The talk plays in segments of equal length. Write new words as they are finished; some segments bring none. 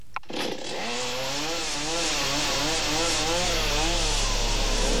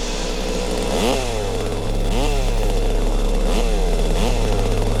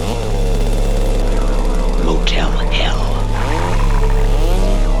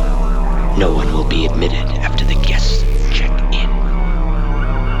No one will be admitted after the guests check in.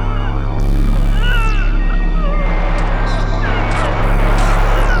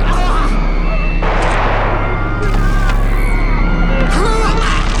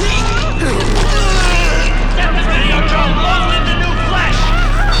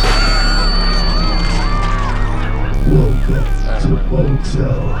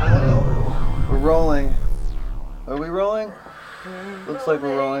 Motel Hell. We're rolling. Are we rolling? Looks like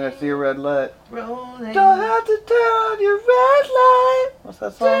we're rolling. I see a red light. Rolling. Don't have to turn on your red light. What's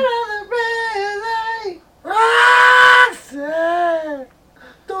that song? Turn on the red light. Roxanne.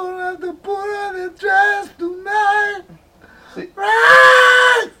 Don't have to put on the dress tonight. See-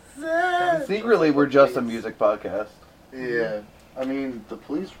 Roxanne. Secretly, we're just a music podcast. Yeah, I mean, the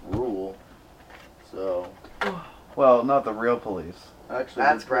police rule, so... Well, not the real police. Actually,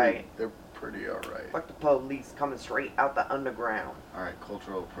 That's right. They're pretty alright. Fuck the police coming straight out the underground. Alright,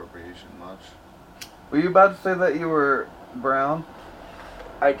 cultural appropriation much? Were you about to say that you were brown?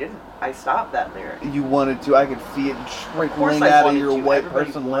 I didn't. I stopped that lyric. You wanted to. I could see it Of course trickling I out of wanted your to. white Everybody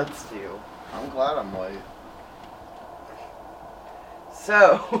person wants lips. to. I'm glad I'm white.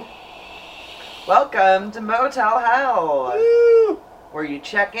 So, welcome to Motel Hell, Woo! where you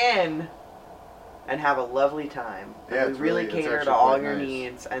check in and have a lovely time. And Yeah, we it's really really- it's cater to actually all quite your nice.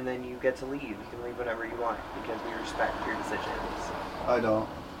 needs, and then you get to leave. You can leave whenever you want because we respect your decisions. I don't.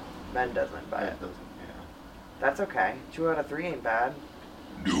 Ben doesn't, but It doesn't, yeah. that's okay. 2 out of 3 ain't bad.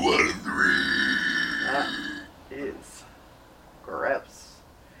 2 out of 3! That is gross.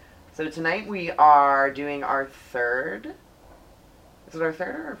 So tonight we are doing our third. Is it our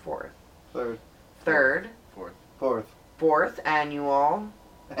third or our fourth? Third. Third. Fourth. Fourth annual.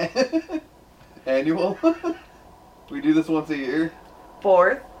 Annual? We do this once a year?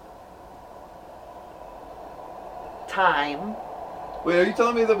 Fourth time. Wait, are you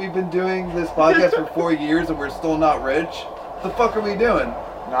telling me that we've been doing this podcast for 4 years and we're still not rich? What the fuck are we doing?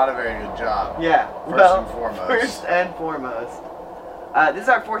 Not a very good job. Yeah. First and foremost. First and foremost. This is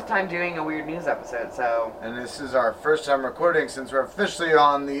our fourth time doing a weird news episode, so. And this is our first time recording since we're officially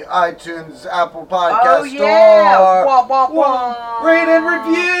on the iTunes Apple Podcast Oh yeah! Store. Wah, wah, wah. Rate and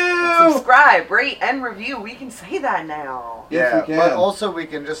review! Subscribe, rate, and review. We can say that now. Yes, Yeah, we can. but also we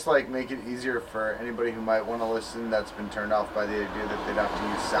can just like make it easier for anybody who might want to listen that's been turned off by the idea that they'd have to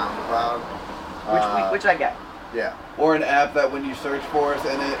use SoundCloud. Which I get. Yeah. Or an app that when you search for us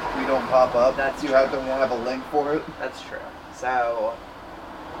in it, we don't pop up. That's you true. have to have a link for it. That's true. So,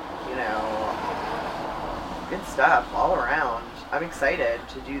 you know, good stuff all around. I'm excited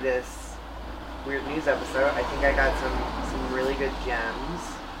to do this weird news episode. I think I got some really good gems.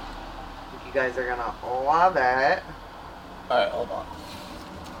 I think you guys are gonna love it. Alright, hold on.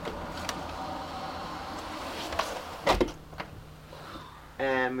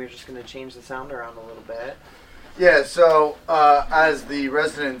 And we're just gonna change the sound around a little bit. Yeah, so as the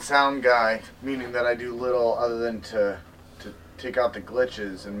resident sound guy, meaning that I do little other than to take out the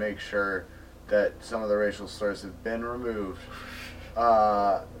glitches and make sure that some of the racial slurs have been removed.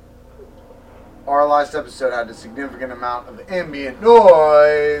 Our last episode had a significant amount of ambient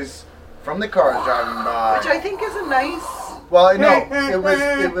noise from the cars driving by. Which I think is a nice... Well, no, it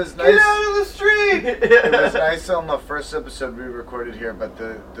was nice. Get out of the street! It was nice on the first episode we recorded here, but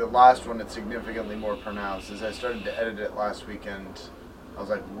the last one, it's significantly more pronounced. As I started to edit it last weekend, I was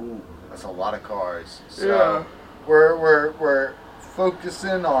like, "Ooh, that's a lot of cars." So Yeah. we're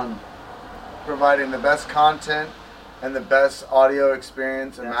focusing on providing the best content and the best audio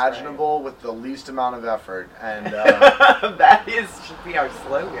experience That's imaginable with the least amount of effort. And that should be our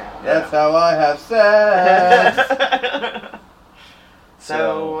slogan. That's how I have sex.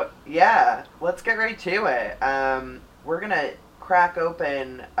 So, yeah, let's get right to it. We're going to crack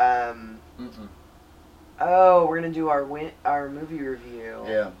open... we're going to do our movie review.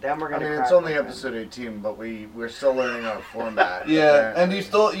 Yeah. Then we're I going to mean, it's only episode 18, but we're still learning our format. Yeah, and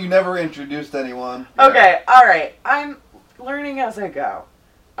you never introduced anyone. Okay, alright. I'm learning as I go.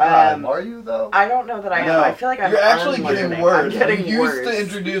 Are you, though? I don't know that I am. No, I feel like I'm You're actually unlearning. getting worse. I'm getting You used worse. to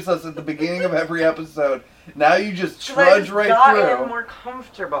introduce us at the beginning of every episode. Now you just 'Cause I trudge just right got through. more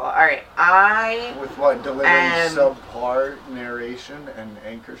comfortable. Alright, I... With what? Delivering And- subpar narration and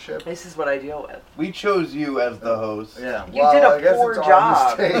anchorship? This is what I deal with. We chose you as the host. Yeah. You well, did I a guess poor it's our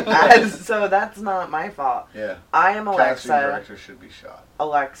job, mistake. so that's not my fault. Yeah. I am Casting Alexa. director should be shot.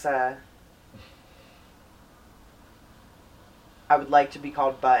 Alexa. I would like to be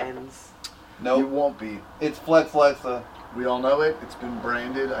called Buttons. You Nope. won't be. It's Flex Lexa. We all know it. It's been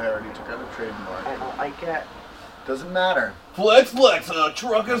branded. I already took out a trademark. I don't like it. Doesn't matter. Flex Lexa,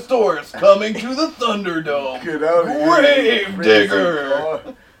 Truckosaurus coming to the Thunderdome. Get out of here. Grave you crazy digger.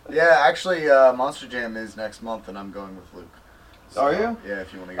 car. Yeah, actually, Monster Jam is next month, and I'm going with Luke. So, Are you? Yeah,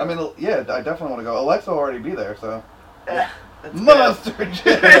 if you want to go. I mean, yeah, I definitely want to go. Alexa will already be there, so. Yeah. That's Monster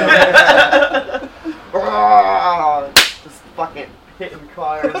Jam! Just fucking hitting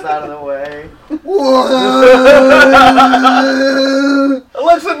cars out of the way.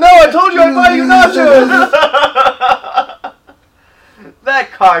 Alexa, no! I told you I'd buy you nachos!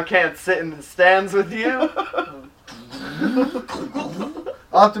 That car can't sit in the stands with you.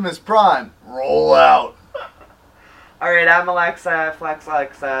 Optimus Prime, roll out. Alright, I'm Alexa, Flex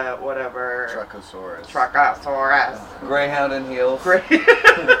Alexa, whatever. Truckosaurus. Truckosaurus. Greyhound in heels. Great.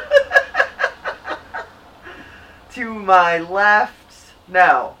 To my left.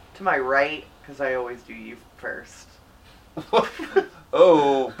 No, to my right, because I always do you first.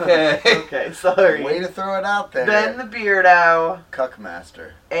 Okay. Okay, sorry. Way to throw it out there. Ben the Beardo,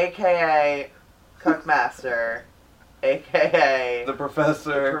 Cuckmaster. aka Cookmaster, aka The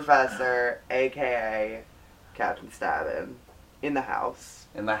Professor. Professor, aka Captain Stabbin, in the house.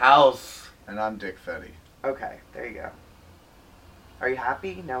 In the house. And I'm Dick Fetty. Okay, there you go. Are you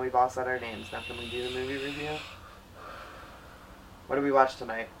happy? Now we've all said our names. Now can we do the movie review? What did we watch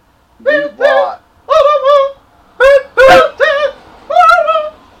tonight? We bought.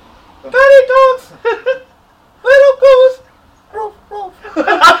 Daddy dogs! Little goose! Roof, roof.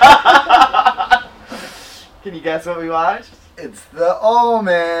 Can you guess what we watched? It's the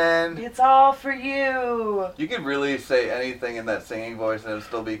Omen. It's all for you. You could really say anything in that singing voice and it'd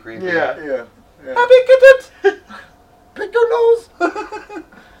still be creepy. Yeah. Yeah. Happy kittens! Pick your nose.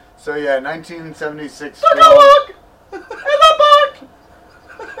 So yeah, 1976 film walk! In the park!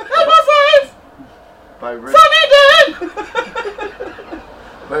 Emphasize! by Rich, Sunny day!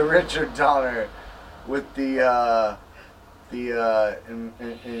 by Richard Donner with the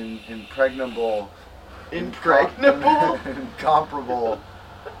impregnable, Impregnable? incomparable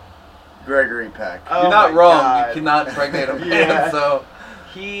Gregory Peck. Oh You're not my wrong. God. You cannot impregnate a man, Yeah. so...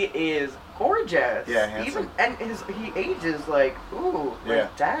 He is gorgeous. Yeah, handsome. Even and he ages like Yeah.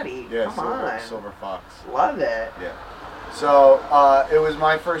 daddy. Yeah, Come on. Silver Fox. Love it. Yeah. So it was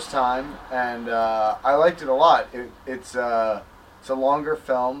my first time, and I liked it a lot. It's a longer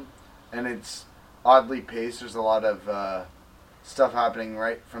film, and it's oddly paced. There's a lot of stuff happening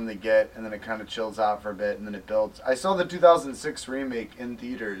right from the get, and then it kind of chills out for a bit, and then it builds. I saw the 2006 remake in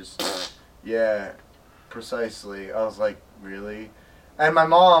theaters. Yeah, precisely. I was like, really? And my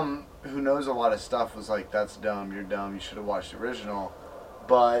mom, who knows a lot of stuff, was like, that's dumb, you're dumb, you should have watched the original.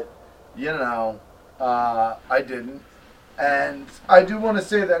 But, you know, I didn't. And I do want to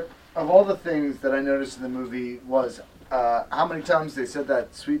say that of all the things that I noticed in the movie was how many times they said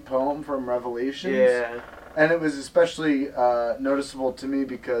that sweet poem from Revelations. Yeah. And it was especially noticeable to me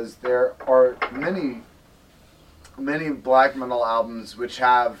because there are many black metal albums which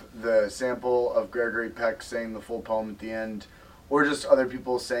have the sample of Gregory Peck saying the full poem at the end, or just other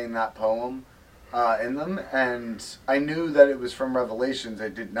people saying that poem in them. And I knew that it was from Revelations. I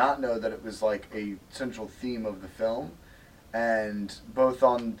did not know that it was like a central theme of the film. And both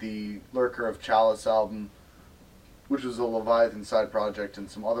on the Lurker of Chalice album, which was a Leviathan side project, and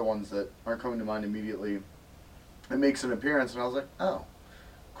some other ones that aren't coming to mind immediately, it makes an appearance, and I was like, oh,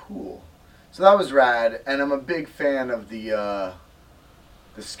 cool. So that was rad, and I'm a big fan of the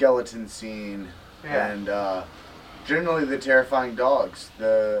skeleton scene, Yeah. and generally the terrifying dogs.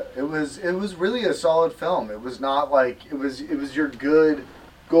 It was really a solid film. It was not like it was your good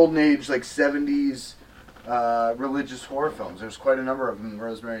golden age like 70s religious horror films. There's quite a number of them.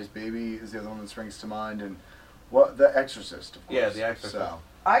 Rosemary's Baby is the other one that springs to mind, and The Exorcist, of course. Yeah, The Exorcist. So.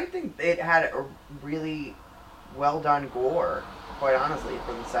 I think it had a really well done gore, quite honestly,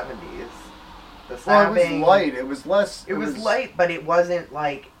 for the 70s. The Well, it stabbing. was light. It was less. It was light, but it wasn't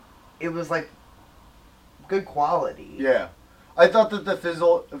like. It was like good quality. Yeah, I thought that the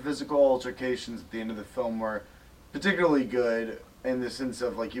physical altercations at the end of the film were particularly good in the sense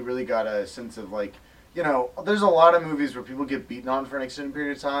of like you really got a sense of like, you know, there's a lot of movies where people get beaten on for an extended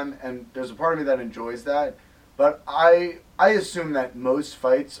period of time, and there's a part of me that enjoys that. But I assume that most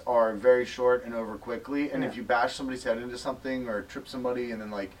fights are very short and over quickly, and if you bash somebody's head into something or trip somebody and then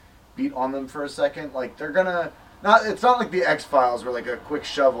like beat on them for a second, like they're gonna not. It's not like the X-Files where like a quick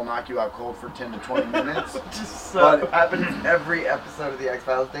shove will knock you out cold for 10 to 20 minutes. Just But- happens every episode of the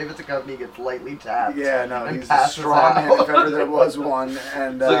X-Files. David Duchovny gets lightly tapped. Yeah, no, and he's a passes strong man out. if ever there was one.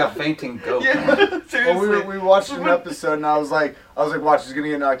 And It's like a fainting goat. Yeah, well, seriously. we watched an episode, and I was like, watch, he's gonna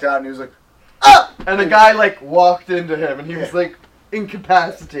get knocked out, and he was like, ah! And the guy like walked into him, and he was like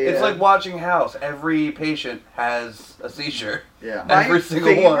incapacitated. It's like watching House. Every patient has a seizure. Yeah. My every single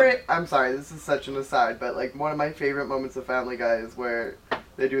one. favorite. I'm sorry, this is such an aside, but like one of my favorite moments of Family Guy is where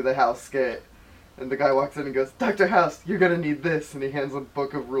they do the House skit. And the guy walks in and goes, Dr. House, you're gonna need this. And he hands him a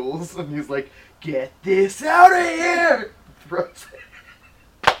book of rules. And he's like, get this out of here! Throws it.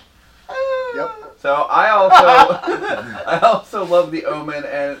 Yep. So I also love The Omen,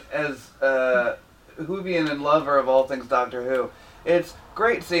 and as Whovian and lover of all things Doctor Who, it's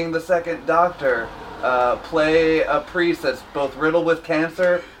great seeing the second Doctor play a priest that's both riddled with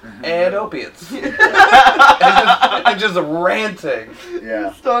cancer and opiates, and just ranting. Yeah.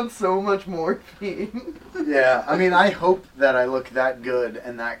 Just on so much morphine. Yeah, I mean, I hope that I look that good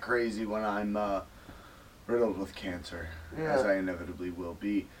and that crazy when I'm riddled with cancer, as I inevitably will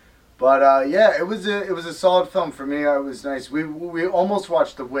be. But yeah, it was a solid film for me. It was nice. We almost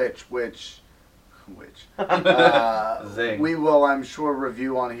watched The Witch, which Zing. we will, I'm sure,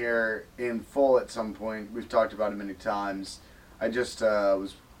 review on here in full at some point. We've talked about it many times. I just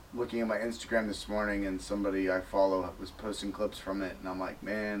was looking at my Instagram this morning, and somebody I follow was posting clips from it, and I'm like,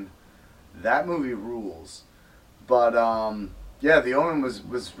 man, that movie rules. But yeah, The Omen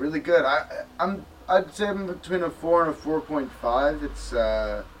was really good. I'd say I'm between a 4 and a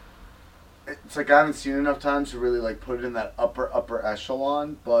 4.5. It's like I haven't seen it enough times to really like put it in that upper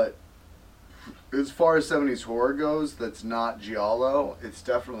echelon, but as far as 70s horror goes, that's not giallo. It's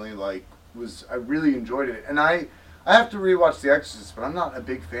definitely like I really enjoyed it, and I have to rewatch The Exorcist, but I'm not a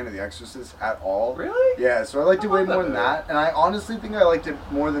big fan of The Exorcist at all. Really? Yeah, so I liked it way more than movie. that, and I honestly think I liked it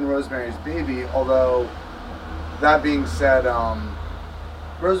more than Rosemary's Baby. Although that being said,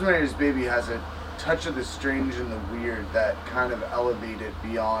 Rosemary's Baby has a touch of the strange and the weird that kind of elevated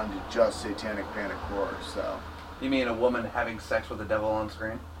beyond just satanic panic horror. So You mean a woman having sex with the devil on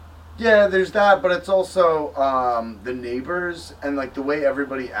screen? yeah, there's that, but it's also the neighbors and like the way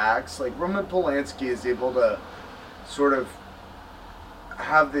everybody acts. Like Roman Polanski is able to sort of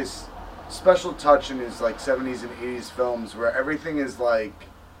have this special touch in his like 70s and 80s films where everything is like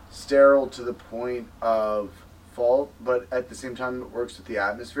sterile to the point of fault, but at the same time it works with the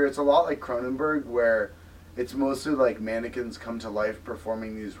atmosphere. It's a lot like Cronenberg, where it's mostly like mannequins come to life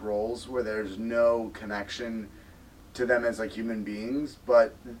performing these roles where there's no connection to them as like human beings,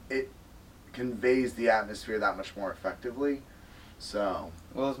 but it conveys the atmosphere that much more effectively. So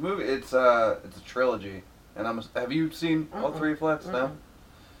Well, this movie, it's a trilogy, and have you seen all three, Flex? No?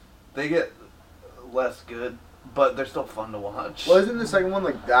 They get less good, but they're still fun to watch. well, isn't the second one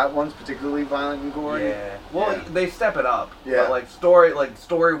like that one's particularly violent and gory? Yeah. Well, Yeah. they step it up. Yeah. But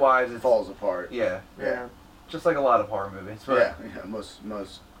story-wise, It it's falls apart. yeah, Yeah. just like a lot of horror movies. But Yeah, most.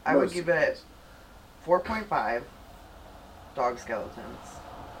 I would most give it 4.5 dog skeletons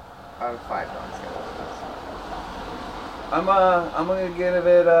out of 5 dog skeletons. I'm gonna give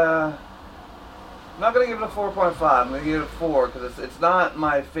it I'm not gonna give it a 4.5. I'm gonna give it a 4 because it's not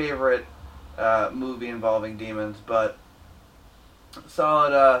my favorite movie involving demons, but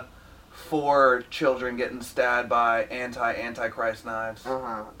solid 4 children getting stabbed by antichrist knives.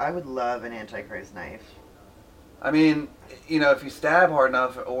 I would love an Antichrist knife. I mean, you know, if you stab hard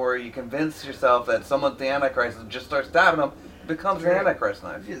enough, or you convince yourself that someone's the Antichrist and just start stabbing them, it becomes an Antichrist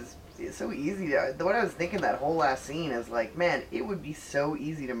knife. It's so easy to. What I was thinking that whole last scene is like, man, it would be so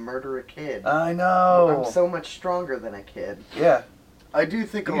easy to murder a kid. I know. I'm so much stronger than a kid. Yeah. I do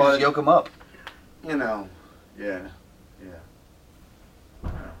think You a can lot. just yoke them up. You know, yeah.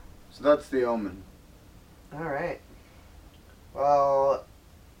 So that's The Omen. All right. Well,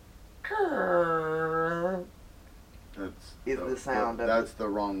 That's Is the sound of That's the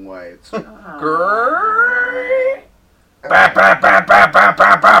wrong way. It's Great.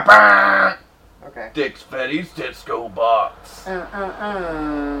 okay. Dick's Fetty's Disco Box.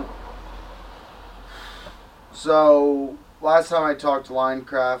 So last time I talked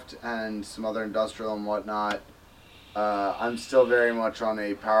Linecraft and some other industrial and whatnot, I'm still very much on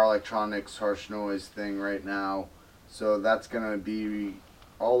a power electronics harsh noise thing right now, so that's gonna be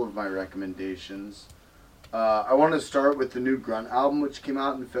all of my recommendations. I want to start with the new Grunt album, which came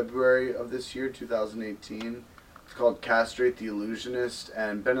out in February of this year, 2018. It's called Castrate the Illusionist,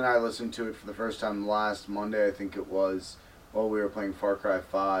 and Ben and I listened to it for the first time last Monday, I think it was, while we were playing Far Cry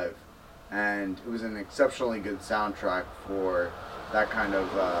 5. And it was an exceptionally good soundtrack for that kind of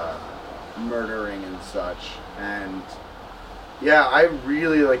murdering and such. And yeah, I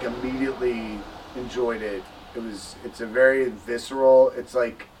really immediately enjoyed it. It's a very visceral,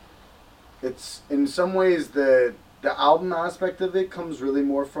 it's in some ways the album aspect of it comes really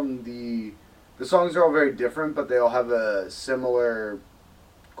more from the songs are all very different, but they all have a similar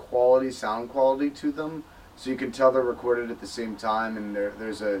sound quality to them. so you can tell they're recorded at the same time, and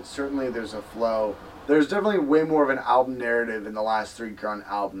there's a flow. There's definitely way more of an album narrative in the last 3 Grunt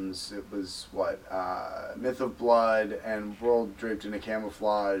albums. It was Myth of Blood and World Draped in a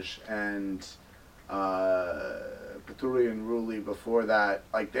Camouflage and Paturi and Ruli before that.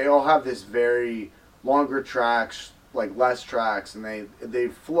 Like, they all have this very longer tracks, like less tracks, and they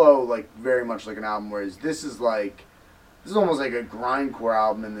flow like very much like an album, whereas this is almost like a grindcore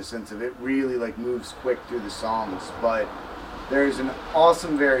album in the sense of it really like moves quick through the songs. But there's an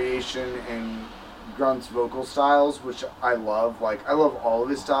awesome variation in Grunt's vocal styles, which I love. Like, I love all of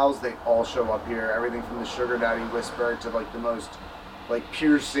his styles. They all show up here. Everything from the Sugar Daddy whisper to like the most like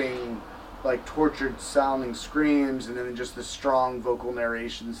piercing, like tortured sounding screams, and then just the strong vocal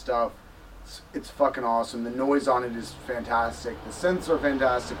narration stuff. It's fucking awesome. The noise on it is fantastic. The synths are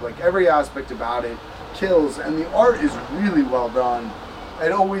fantastic. Like, every aspect about it kills, and the art is really well done.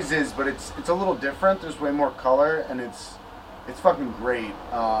 It always is, but it's a little different. There's way more color, and it's fucking great.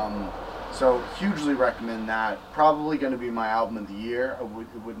 So hugely recommend that. Probably going to be my album of the year.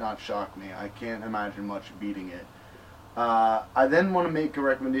 It would not shock me. I can't imagine much beating it. I then want to make a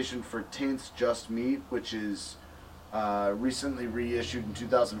recommendation for Taint's Just Meat, which is recently reissued in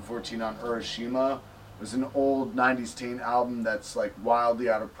 2014 on Urashima. It was an old 90s Taint album that's like wildly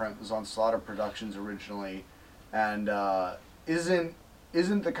out of print. It was on Slaughter Productions originally, and isn't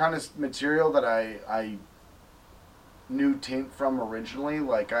the kind of material that I knew Taint from originally.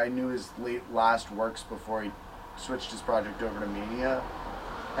 Like, I knew his last works before he switched his project over to Mania,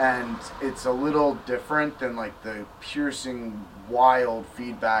 and it's a little different than like the piercing, wild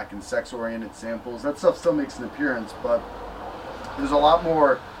feedback and sex-oriented samples. That stuff still makes an appearance, but there's a lot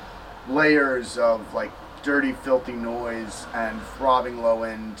more layers of like dirty, filthy noise and throbbing low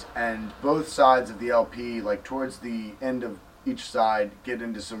end, and both sides of the LP, like towards the end of each side, get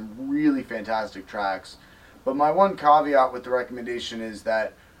into some really fantastic tracks. But my one caveat with the recommendation is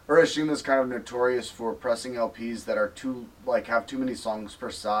that Urashima is kind of notorious for pressing LPs that are have too many songs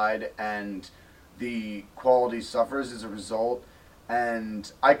per side, and the quality suffers as a result.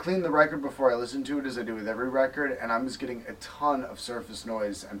 And I cleaned the record before I listened to it, as I do with every record, and I was getting a ton of surface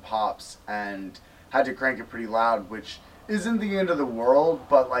noise and pops, and had to crank it pretty loud, which isn't the end of the world,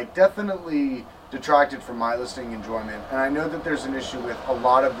 but like definitely detracted from my listening enjoyment. And I know that there's an issue with a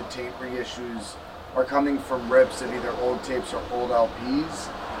lot of the Taint reissues are coming from rips of either old tapes or old LPs,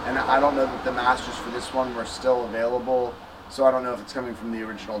 and I don't know that the masters for this one were still available, so I don't know if it's coming from the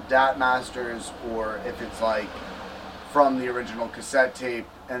original DAT masters or if it's like from the original cassette tape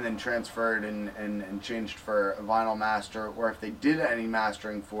and then transferred and changed for a vinyl master, or if they did any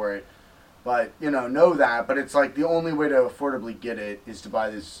mastering for it. But know that. But it's like the only way to affordably get it is to buy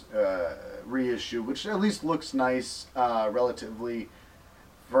this reissue, which at least looks nice relatively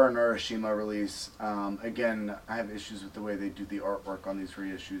for an Urashima release. Again, I have issues with the way they do the artwork on these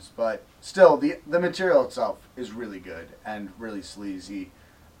reissues, but still, the material itself is really good and really sleazy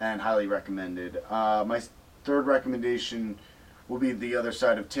and highly recommended. My third recommendation will be The Other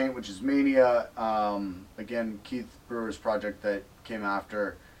Side of Taint, which is Mania. Again, Keith Brewer's project that came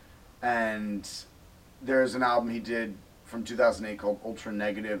after. And there's an album he did from 2008 called Ultra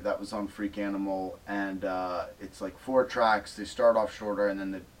Negative that was on Freak Animal, and it's like 4 tracks. They start off shorter, and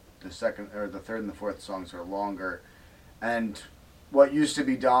then the second or the third and the fourth songs are longer. And what used to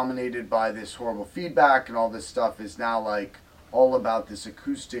be dominated by this horrible feedback and all this stuff is now like all about this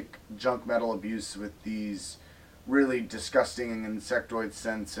acoustic junk metal abuse with these really disgusting insectoid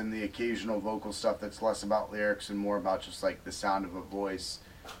synths and the occasional vocal stuff that's less about lyrics and more about just like the sound of a voice.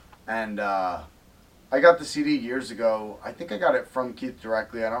 And I got the CD years ago. I think I got it from Keith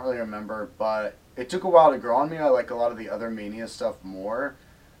directly. I don't really remember, but it took a while to grow on me. I like a lot of the other Mania stuff more,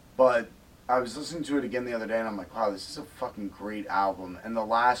 but I was listening to it again the other day, and I'm like, wow, this is a fucking great album. And the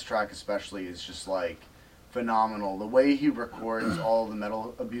last track especially is just like phenomenal. The way he records all the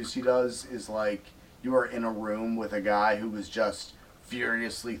metal abuse he does is like you are in a room with a guy who was just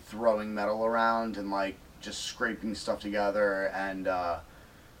furiously throwing metal around and like just scraping stuff together, and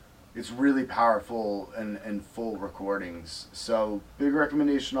it's really powerful and full recordings. So big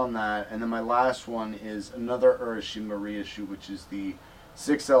recommendation on that. And then my last one is another Urashima reissue, which is the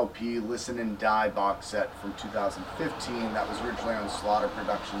 6LP Listen and Die box set from 2015 that was originally on Slaughter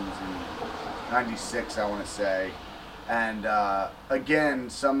Productions in 96, I want to say. And again,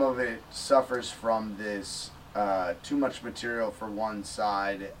 some of it suffers from this too much material for one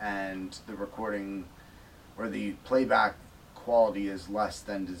side, and the recording or the playback quality is less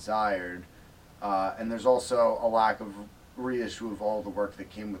than desired. And there's also a lack of reissue of all the work that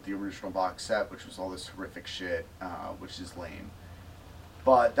came with the original box set, which was all this horrific shit, which is lame.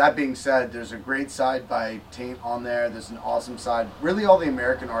 But that being said, there's a great side by Taint on there. There's an awesome side. Really, all the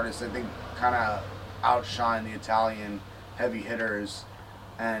American artists, I think, kind of outshine the Italian heavy hitters.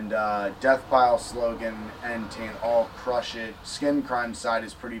 And Deathpile, Slogan, and Taint all crush it. Skin Crime side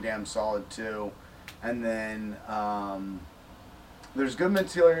is pretty damn solid, too. And then there's good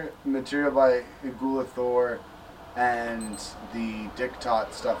material by Igula Thor, and the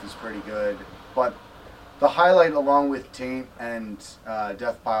Dictot stuff is pretty good. But the highlight, along with Taint and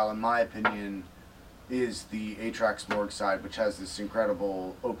Deathpile, in my opinion, is the Atrax Morgue side, which has this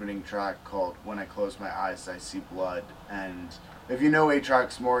incredible opening track called When I Close My Eyes, I See Blood. And if you know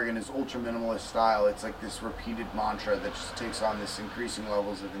Atrax Morgue and his ultra minimalist style, it's like this repeated mantra that just takes on this increasing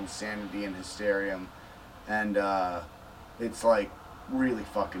levels of insanity and hysteria. And it's like really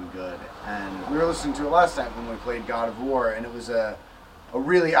fucking good. And we were listening to it last night when we played God of War, and it was a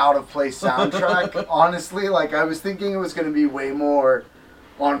really out of place soundtrack. Honestly, like I was thinking it was going to be way more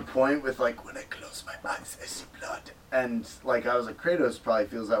on point with like When I Close My Eyes I See Blood, and like I was like Kratos probably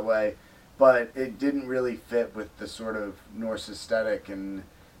feels that way, but it didn't really fit with the sort of Norse aesthetic and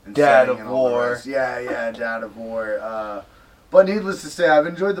Dad setting of and all the War. rest. Yeah, Dad of War. But needless to say, I've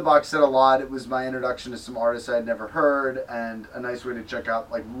enjoyed the box set a lot. It was my introduction to some artists I had never heard, and a nice way to check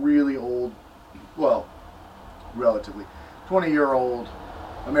out like really old, well, relatively 20-year-old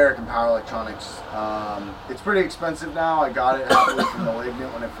American power electronics. It's pretty expensive now. I got it happily from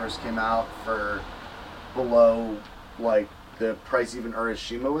Malignant when it first came out for below like the price even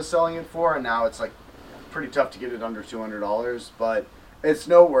Urashima was selling it for, and now it's like pretty tough to get it under $200, but it's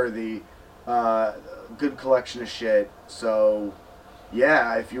noteworthy. Good collection of shit. So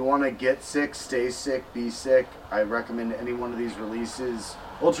yeah, if you want to get sick, stay sick, be sick, I recommend any one of these releases.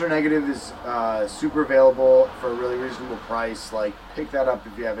 Ultra Negative is super available for a really reasonable price. Like, pick that up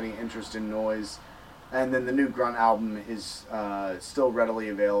if you have any interest in noise. And then the new Grunt album is still readily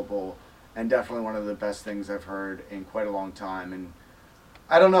available, and definitely one of the best things I've heard in quite a long time. And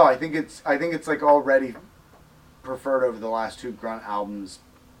I don't know, I think it's like already preferred over the last two Grunt albums,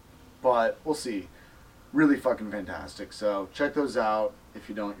 but we'll see. Really fucking fantastic. So check those out. If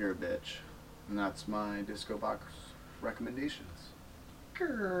you don't, you're a bitch. And that's my Disco Box recommendations.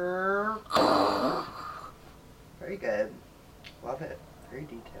 Very good. Love it. Very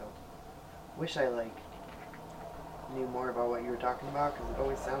detailed. Wish I knew more about what you were talking about, because it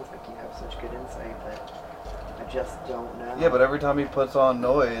always sounds like you have such good insight, but I just don't know. Yeah, but every time he puts on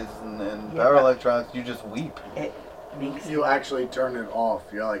noise and power electronics, you just weep. It makes You actually turn it off.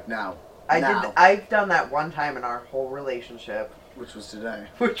 You're like, now. I've done that one time in our whole relationship, Which was today.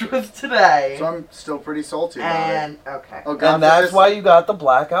 which was today. So I'm still pretty salty about and it. okay, Oh, God, And that's this- why you got the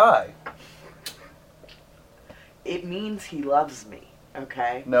black eye. it means he loves me.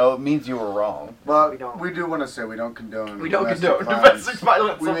 Okay. No, it means you were wrong. But We don't. we do want to say we don't condone We don't domestic condone violence. domestic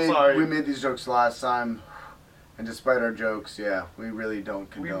violence. We made these jokes last time, and despite our jokes, yeah, we really don't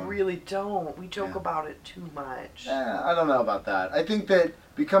We condone. really don't. We joke Yeah. about it too much. I don't know about that. I think that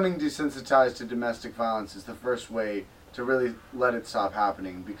becoming desensitized to domestic violence is the first way to really let it stop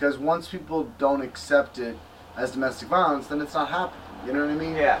happening. Because once people don't accept it as domestic violence, then it's not happening. You know what I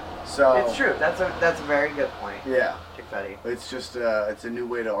mean? Yeah. So It's true. That's a very good point. Yeah, Chick Betty. it's just it's a new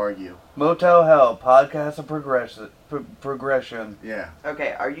way to argue. Motel Hell, podcast of progression. Yeah,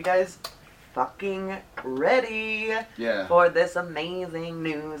 Okay, are you guys fucking ready yeah. for this amazing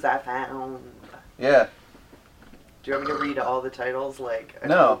news I found? Yeah, Do you want me to read all the titles like a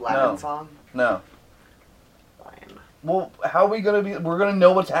No, Cold Latin no. song? no. Fine. Well, how are we gonna be? We're gonna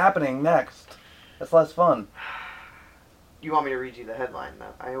know what's happening next. That's less fun. You want me to read you the headline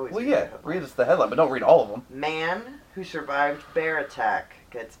though? I always Well, read yeah, the headline. read us the headline, but don't read all of them. Man who survived bear attack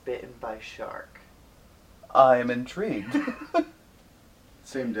gets bitten by shark. I am intrigued.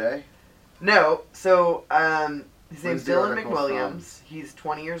 Same day. No, so his When's name's the Dylan article McWilliams. He's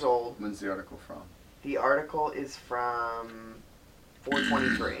 20 years old. When's the article from? The article is from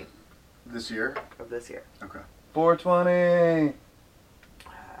 423 This year. of this year. Okay. 420.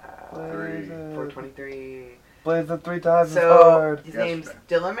 Three. 423. Plays it 3 times as So hard. his Yesterday. name's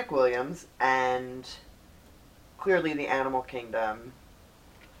Dylan McWilliams, and clearly the animal kingdom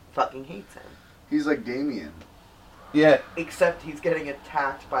fucking hates him. He's like Damien. Yeah, Except he's getting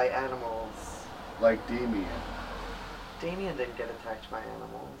attacked by animals. Like Damien. Damien didn't get attacked by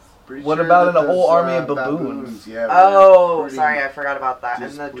animals. Pretty What sure about that in a whole those, army of baboons? Yeah. Oh, were pretty- sorry, I forgot about that.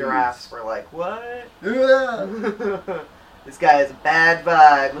 And the displeased. giraffes were like, what? Yeah. This guy has a bad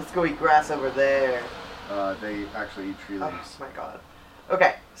vibe. Let's go eat grass over there. They actually eat tree Oh leaves. my god.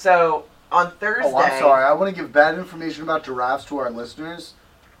 Okay, so on Thursday. Oh, I'm sorry. I want to give bad information about giraffes to our listeners.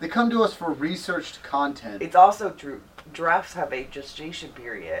 They come to us for researched content. It's also true. Giraffes have a gestation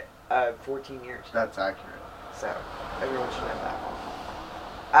period of 14 years. That's accurate. So, everyone should know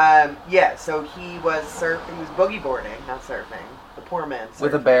that. Yeah, so he was boogie boarding, not surfing. The poor man surfing.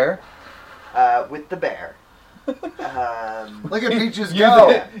 With a bear? With the bear. Look at Peaches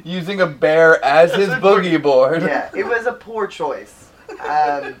go! Using a bear as his boogie board. Yeah, it was a poor choice.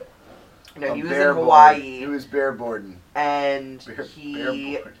 A he was in bear board. Hawaii. He was bear boarding. And Bear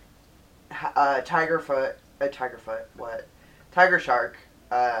he, board. Tiger shark,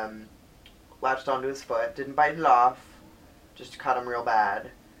 latched onto his foot, didn't bite it off, just cut him real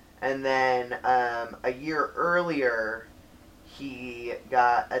bad. And then, a year earlier, he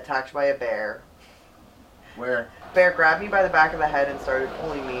got attacked by a bear. Where? Bear grabbed me by the back of the head and started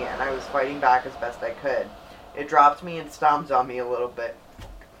pulling me, and I was fighting back as best I could. It dropped me and stomped on me a little bit.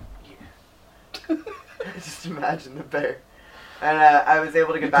 Just imagine the bear. And I was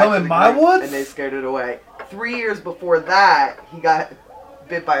able to get back to the my group, woods? and they scared it away. 3 years before that, he got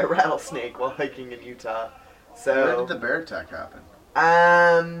bit by a rattlesnake while hiking in Utah. So Where did the bear attack happen?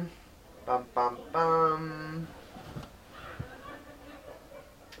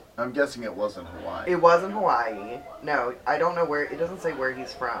 I'm guessing it wasn't Hawaii. It was in Hawaii. No, I don't know where. It doesn't say where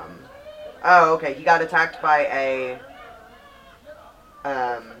he's from. Oh, okay. He got attacked by a.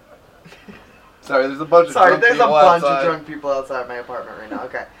 Sorry, there's a bunch of Sorry, drunk there's a people bunch outside. of drunk people outside my apartment right now.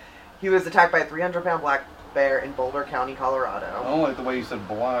 Okay. He was attacked by a 300-pound black bear in Boulder County, I Colorado. don't like the way you said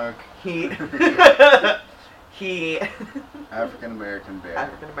black. He. he. African American bear.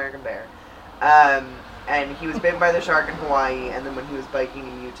 African American bear. And he was bitten by the shark in Hawaii, and then when he was biking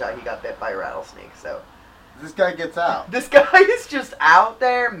in Utah, he got bit by a rattlesnake. So This guy gets out. this guy is just out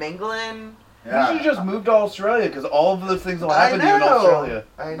there mingling. Yeah. You should just move to Australia because all of those things will happen to you in I know. Australia.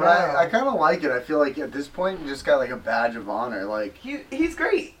 I know. But I kind of like it. I feel like at this point, you just got like a badge of honor. Like, He's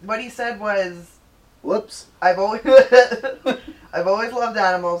great. What he said was, whoops. I've always loved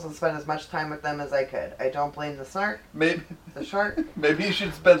animals and spent as much time with them as I could. I don't blame the shark. Maybe The you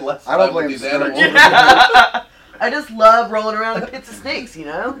should spend less I don't time with blame these Stuart. animals. Yeah. I just love rolling around in pits of snakes, you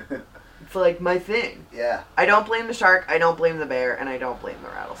know? It's like my thing. Yeah. I don't blame the shark, I don't blame the bear, and I don't blame the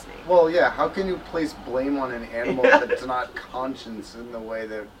rattlesnake. Well, yeah. How can you place blame on an animal that's not conscious in the way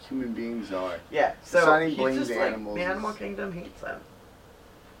that human beings are? Yeah, so Assigning he's blame just to like, animals the is- animal kingdom hates them.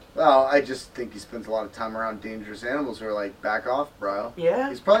 Well, I just think he spends a lot of time around dangerous animals who are like, back off, bro. Yeah,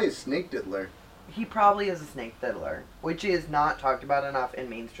 He's probably a snake diddler. he probably is a snake fiddler, which is not talked about enough in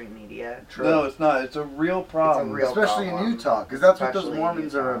mainstream media. True. No, it's not. It's a real problem. real Especially in problem. Utah, because that's what those Especially in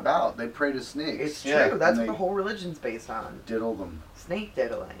Mormons are Utah. about. They pray to snakes. It's Yeah, true, that's and what they- the whole religion's based on. Diddle them. Snake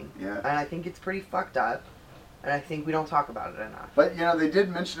diddling. Yeah. And I think it's pretty fucked up, and I think we don't talk about it enough. But, you know, they did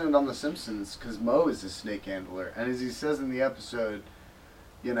mention it on The Simpsons, because Moe is a snake handler. And as he says in the episode,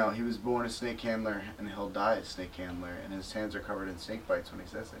 you know, he was born a snake handler, and he'll die a snake handler, and his hands are covered in snake bites when he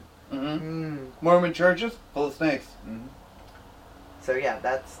says it. Mm-hmm. Mm. Mormon churches full of snakes. Mm-hmm. So yeah,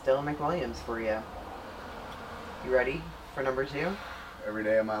 that's Dylan McWilliams for you. You ready for number 2? Every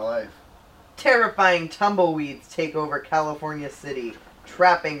day of my life. Terrifying tumbleweeds take over California City,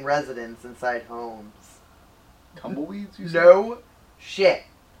 trapping residents inside homes. Tumbleweeds, you said? No shit.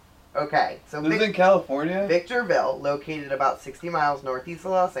 Okay, so This is in California? Victorville, located about 60 miles northeast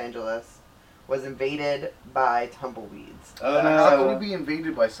of Los Angeles, was invaded by tumbleweeds. Oh How can you no. be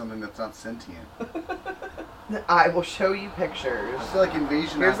invaded by something that's not sentient? I will show you pictures. I feel like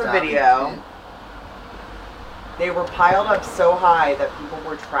invasion Here's has to a happen video. intent. They were piled up so high that people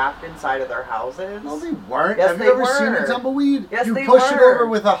were trapped inside of their houses. No, they weren't. Yes, Have they you ever seen were. a tumbleweed? Yes, you they push it were. over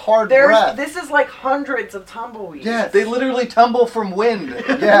with a hard breath. This is like hundreds of tumbleweeds. Yes. They literally tumble from wind.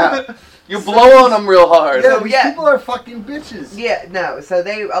 Yeah. You blow on them real hard. Yeah, So, these yeah. people are fucking bitches. Yeah, no. So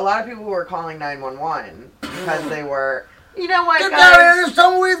a lot of people were calling 911 because they were, you know what, Get down here, guys? there's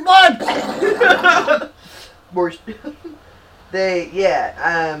tumbleweeds, blood! Were- they,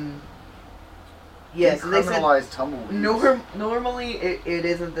 yeah, They so they said criminalized tumbleweeds. normally it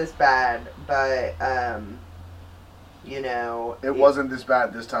isn't this bad, but you know, It wasn't this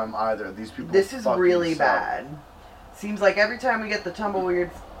bad this time either. These people This is fucking really suck. bad. Seems like every time we get the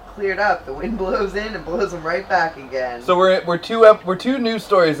tumbleweeds cleared up, the wind blows in and blows them right back again. So we're two news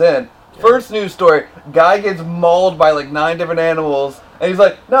stories in. First news story: guy gets mauled by like 9 different animals, and he's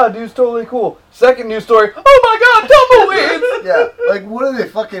like, "No, dude's totally cool." Second news story: oh my god, tumbleweeds! Yeah, like what do they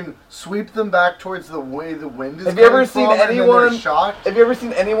fucking sweep them back towards the way the wind is Have you ever coming seen from, and then anyone- they're shocked? Have you ever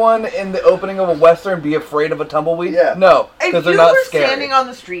seen anyone in the opening of a western be afraid of a tumbleweed? Yeah. No, if because they're you not were scary. standing on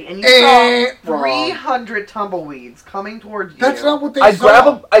the street and you saw Wrong. 300 tumbleweeds coming towards you, That's not what they I'd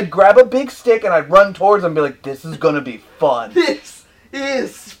saw. grab a big stick and I'd run towards them and be like, "This is gonna be fun." this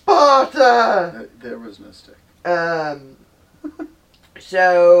is Sparta. There was no stick.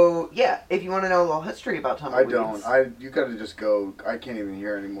 So yeah, if you want to know a little history about I tumbleweeds, don't. You gotta just go. I can't even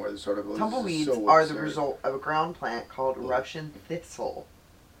hear anymore. This article. tumbleweeds This is so are the absurd. result of a ground plant called Russian thistle.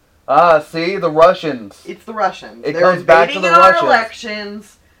 Ah, see? The Russians. It's the Russians. It They're comes back to invading the our Russians.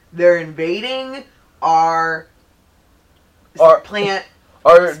 elections. They're invading our Our- plant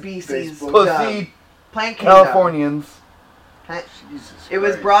Our species. pussy Plant kingdom. Californians. Plant- Jesus It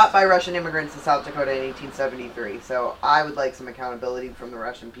was Christ. brought by Russian immigrants to South Dakota in 1873. So I would like some accountability from the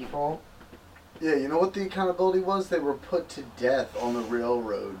Russian people. Yeah, you know what the accountability was? They were put to death on the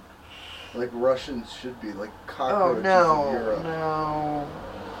railroad. Like Russians should be, like Oh cockroaches of no, Europe. no,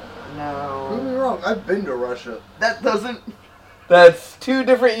 Don't get me no. wrong, I've been to Russia. That doesn't. That's two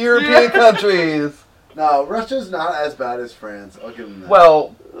different European countries. No, Russia's not as bad as France. I'll give them that.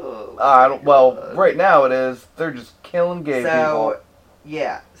 Well, Oh, I don't. Well, God. right now it is. They're just killing gay So, people.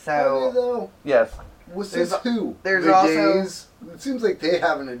 yeah. Are they, So though? Yes. Was There's this a- who? there's the also- gays? It seems like they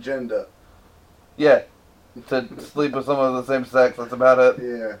have an agenda. Yeah. To sleep with someone of the same sex. That's about it.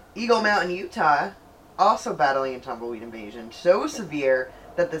 Yeah. Eagle Mountain, Utah, also battling a tumbleweed invasion, so severe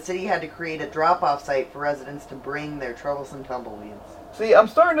that the city had to create a drop-off site for residents to bring their troublesome tumbleweeds. See, I'm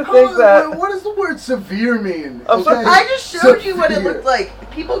starting to think that. What does the word severe mean? I'm sorry. I just showed you what it Severe. looked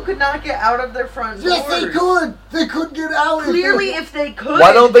like. People could not get out of their front doors. Yes, they could. They could get out. Clearly, if they could,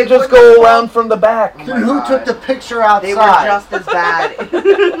 Why don't they just wouldn't go have- around from the back? Oh Then my who God. took the picture outside? They were just as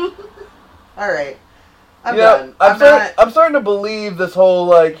bad. All right, I'm You know, done. I'm starting to believe this whole,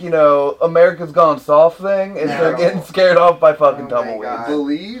 like, America's Gone Soft thing, and they're No. getting scared off by fucking Oh my tumbleweeds. God.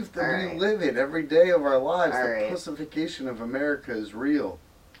 Believe that Alright. we live it every day of our lives. All the right. pussification of America is real.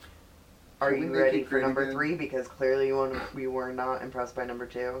 Are Should we you make ready it for great number again? 3? Because clearly we were not impressed by number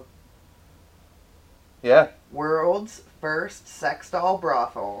 2. Yeah. World's first sex doll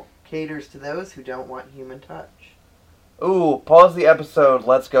brothel caters to those who don't want human touch. Ooh, pause the episode.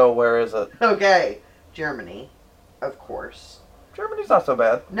 Let's go. Where is it? Okay, Germany, of course. Germany's not so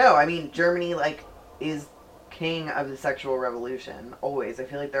bad. No, I mean Germany is king of the sexual revolution. Always, I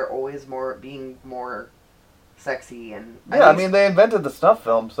feel like they're always being more sexy and Yeah, I mean, they invented the snuff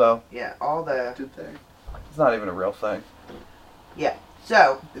film, so yeah, all the Did they? it's not even a real thing.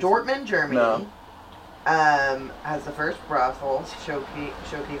 so Dortmund, Germany. No. Has the first brothel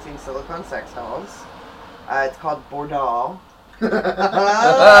showcasing silicone sex dolls. It's called Bordal. You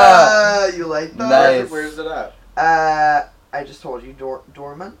like that? Nice. Where's it at? I just told you,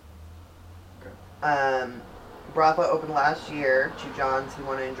 Dortmund. Okay. Brothel opened last year to Johns who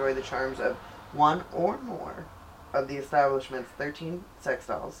want to enjoy the charms of one or more of the establishment's 13 sex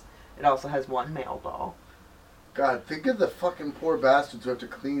dolls. It also has one male doll. God, think of the fucking poor bastards who have to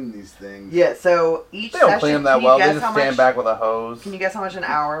clean these things. Yeah, so each They don't session, clean them that can you well. They guess just how stand much- back with a hose. Can you guess how much an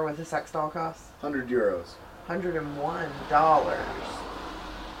hour with a sex doll costs? €100. $101.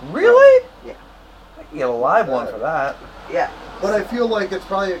 Really? Yeah. I can get a live one for that. Yeah. But I feel like it's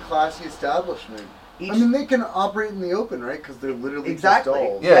probably a classy establishment. Each, I mean, they can operate in the open, right? Because they're literally Exactly. just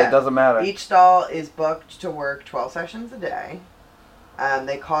dolls. Yeah, Yeah. it doesn't matter. each doll is booked to work 12 sessions a day.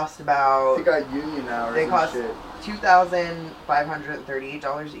 They cost about They got union hours They and cost- shit.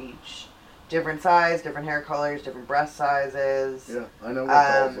 $2,538 each. Different size, different hair colors, different breast sizes. Yeah, I know what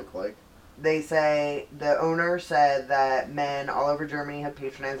dolls look like. They say the owner said that men all over Germany have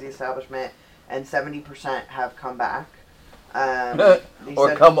patronized the establishment, and 70% have come back. He Or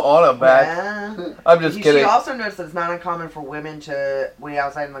said- come on a back. Yeah. I'm just She kidding. also noticed that it's not uncommon for women to wait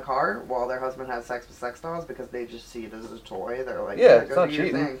outside in the car while their husband has sex with sex dolls because they just see it as a toy. They're like, Yeah, it's go not do your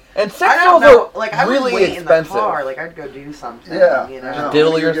cheating. thing. And sex I don't dolls know. are Like, I really would wait expensive. in the car. Like, I'd go do something. Yeah, You I know. know.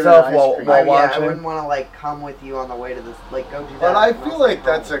 Diddle You get yourself an ice while cream. while Yeah, I watching. wouldn't want to like come with you on the way to this. Like, go do that. But I and I'll feel stay like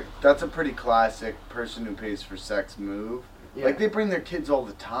home. that's a pretty classic person who pays for sex move. Yeah. Like they bring their kids all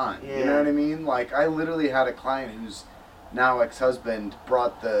the time. Yeah. You know what I mean? Like I literally had a client whose now ex-husband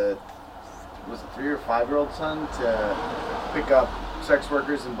brought the 3 or 5-year-old son to pick up sex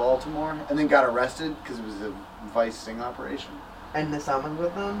workers in Baltimore, and then got arrested because it was a vice sting operation. And the summons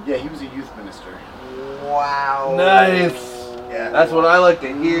with them. Yeah, he was a youth minister. Wow. Nice. Yeah. That's what I like to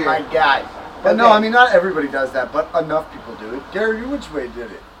hear. My guy. But no, Okay. I mean not everybody does that, but enough people do it. Gary Ridgway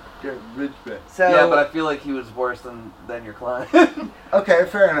did it. Gary Ridgway. So Yeah, but I feel like he was worse than your client. Okay,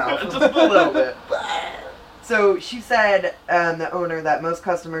 fair enough. just a little bit. So she said, the owner, that most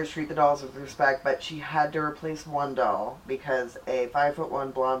customers treat the dolls with respect, but she had to replace one doll because a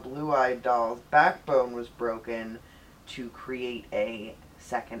 5'1" blonde, blue-eyed doll's backbone was broken to create a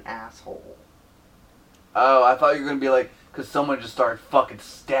second asshole. Oh, I thought you were gonna be like, because someone just started fucking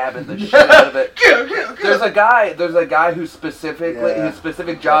stabbing the shit out of it. There's a guy whose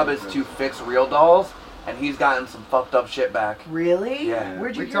specific job is to fix real dolls, and he's gotten some fucked up shit back. Really? Yeah.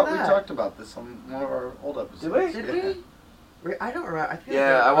 Where'd you we hear We that? talked about this on one of our old episodes. Did we? Did we? I don't remember. I feel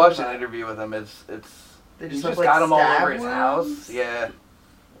Yeah, like I watched an about it. interview with him. It's They he's have, just like, got them all stab over his house. wounds? Yeah.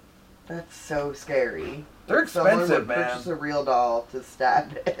 That's so scary. They're Someone expensive, would man. purchase a real doll to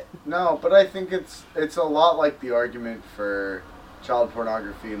stab it. No, but I think it's a lot like the argument for child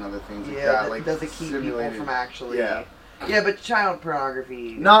pornography and other things like that. Like does it keep people simulated- from actually? Yeah. Yeah, but child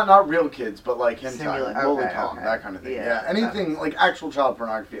pornography. Not real kids, but like hentai, Simulate- lolicon, okay. that kind of thing. Yeah, Yeah, that anything makes like actual child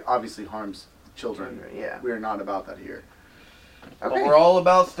pornography obviously harms children. Yeah. We are not about that here. But Okay. we're all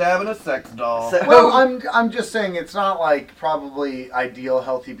about stabbing a sex doll. So- Well, I'm just saying it's not like probably ideal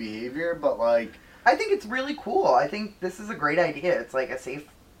healthy behavior, but like I think it's really cool. I think this is a great idea. It's like a safe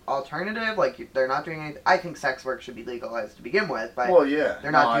alternative. Like they're not doing anything. I think sex work should be legalized to begin with, but well, yeah,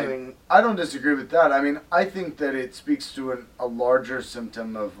 they're not no, doing. I don't disagree with that. I mean, I think that it speaks to a larger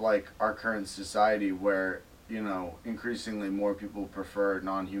symptom of like our current society where, you know, increasingly more people prefer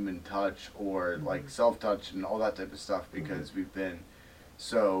non-human touch or like self-touch and all that type of stuff because we've been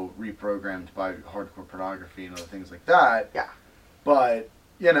so reprogrammed by hardcore pornography and other things like that. Yeah. But,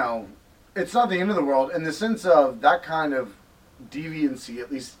 you know, it's not the end of the world in the sense of that kind of deviancy,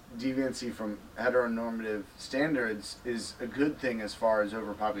 at least deviancy from heteronormative standards, is a good thing as far as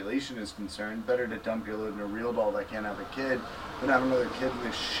overpopulation is concerned. Better to dump your load in a real doll that can't have a kid than have another kid in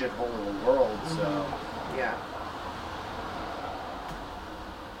this shithole of a world. So, Yeah.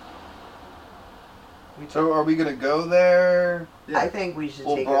 So are we gonna go there? yeah. I think we should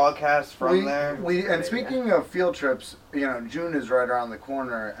We'll take broadcast from there. And speaking of field trips, you know, June is right around the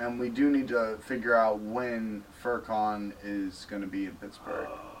corner, and we do need to figure out when FurCon is going to be in Pittsburgh.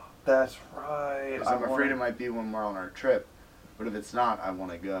 That's right. 'Cause I'm afraid it might be when we're on our trip, but if it's not, I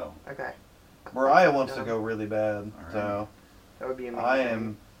want to go. Okay. Mariah wants to go really bad, Alright. so That would be amazing. I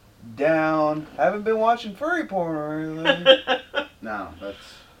am down. Haven't been watching furry porn or anything. No, that's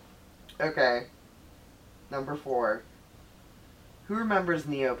Okay. Number 4. Who remembers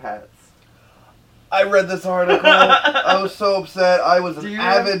Neopets? I read this article. I was so upset. I was Do an you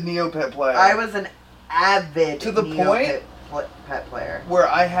avid Neopet player. I was an avid To the Neopet pet player. where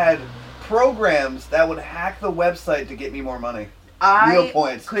I had programs that would hack the website to get me more money. I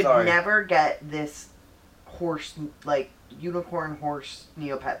Neopoints, could sorry. never get this horse, like unicorn horse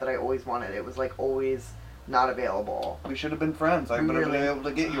Neopet that I always wanted. It was like always not available. We should have been friends. I would have Really? been able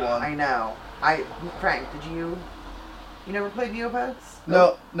to get you one. I know. Frank, did you never played Neopets?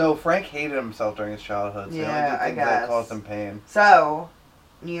 No. Frank hated himself during his childhood. So he only Yeah, did I things that guess. caused him pain. So,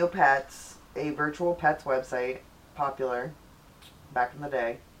 Neopets, a virtual pets website, popular back in the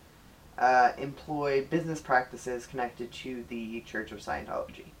day, employed business practices connected to the Church of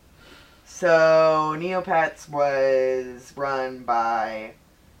Scientology. So, Neopets was run by...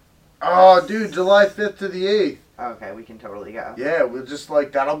 oh, dude, July 5th to the 8th. Okay, we can totally go. Yeah, we'll just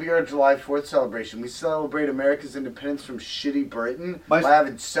like that'll be our July 4th celebration. We celebrate America's independence from shitty Britain by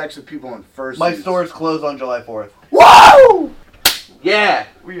having sex with people in fursuits. My store's closed on July 4th. Woo! Yeah!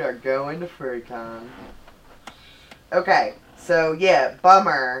 We are going to FurryCon. Okay, so yeah,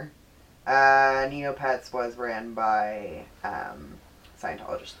 bummer. Neopets was ran by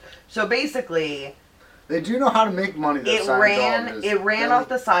Scientologists. So basically, They do know how to make money. it ran off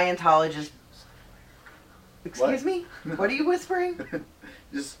the Scientologist. Excuse me? What are you whispering?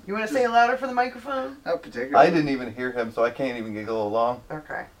 Just You want to say it louder for the microphone? not particularly. I didn't even hear him, so I can't even giggle along.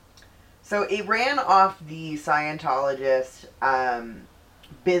 Okay. So it ran off the Scientologist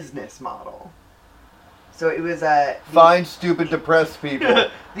business model. So it was Find stupid, depressed people.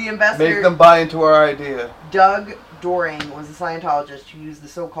 the investor Make them buy into our idea. Doug Doring was a Scientologist who used the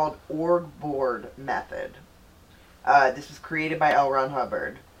so-called org board method. This was created by L. Ron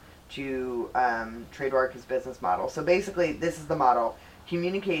Hubbard to trademark his business model. So basically, this is the model: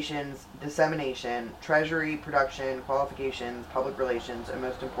 communications, dissemination, treasury, production, qualifications, public relations, and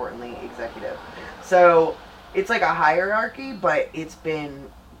most importantly, executive. So it's like a hierarchy, but it's been,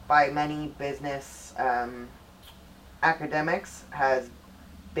 by many business academics, has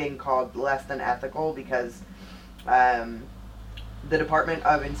been called less than ethical because the Department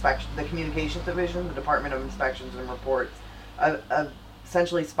of Inspection, the Communications Division, the Department of Inspections and Reports,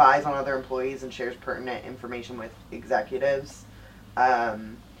 essentially spies on other employees and shares pertinent information with executives. So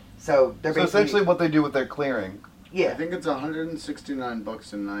they're So basically, essentially what they do with their clearing. I yeah. think it's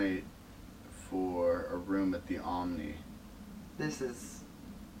 $169 a night for a room at the Omni. This is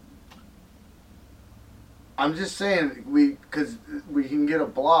I'm just saying because we can get a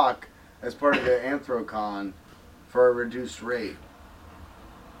block as part of the Anthrocon for a reduced rate.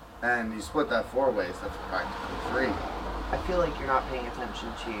 And you split that 4 ways, that's practically free. I feel like you're not paying attention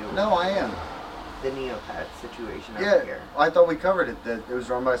to No, I am. the Neopet situation over Yeah, here. I thought we covered it, that it was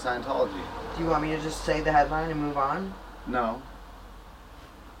run by Scientology. Do you want me to just say the headline and move on? No.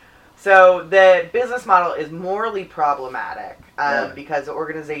 So the business model is morally problematic Yeah. because the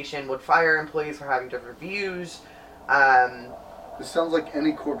organization would fire employees for having different views. This sounds like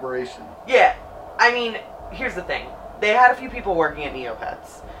any corporation. Yeah, I mean, here's the thing. They had a few people working at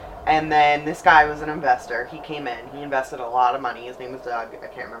Neopets. And then this guy was an investor. He came in. He invested a lot of money. His name was Doug. I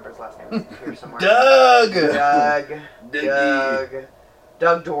can't remember his last name. It's here somewhere.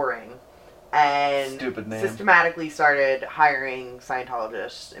 Doug Doring. And Stupid name. systematically started hiring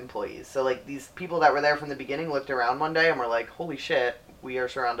Scientologist employees. So, like, these people that were there from the beginning looked around one day and were like, holy shit, we are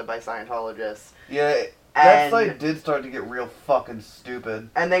surrounded by Scientologists. Yeah, that And- site did start to get real fucking stupid.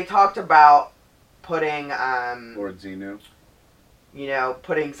 And they talked about putting, Lord Xenu.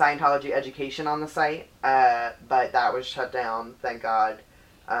 putting Scientology education on the site, but that was shut down, thank God.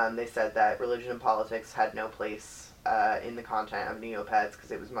 They said that religion and politics had no place in the content of Neopets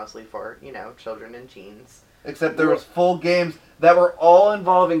because it was mostly for, children and teens. Except there was full games that were all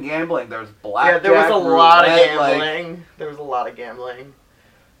involving gambling. There was blackjack, there was a lot of roulette, like- gambling. There was a lot of gambling.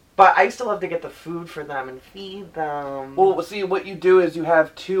 But I still have to get the food for them and feed them. Well, see, what you do is you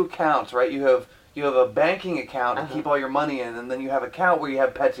have 2 accounts, right? You have a banking account to keep all your money in, and then you have an account where you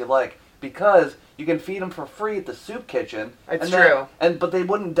have pets you like, because you can feed them for free at the soup kitchen. It's and true. But they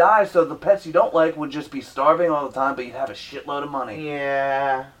wouldn't die, so the pets you don't like would just be starving all the time, but you'd have a shitload of money.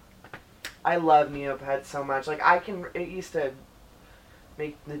 Yeah. I love Neopets so much. Like, it used to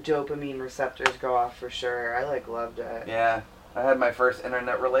make the dopamine receptors go off for sure. I, loved it. Yeah, I had my first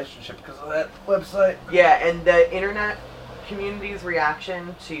internet relationship because of that website. Yeah, and the internet community's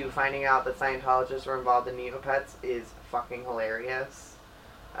reaction to finding out that Scientologists were involved in Neopets is fucking hilarious.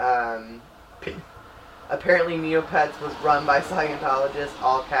 Apparently Neopets was run by Scientologists,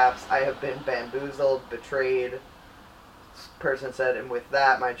 all caps. I have been bamboozled, betrayed. This person said, and with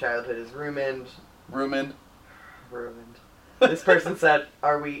that, my childhood is ruined. Ruined. This person said,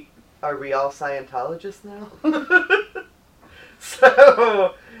 are we all Scientologists now?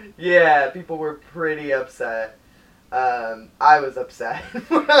 So, yeah, people were pretty upset. I was upset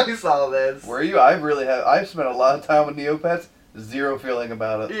when I saw this. Were you? I've spent a lot of time with Neopets. Zero feeling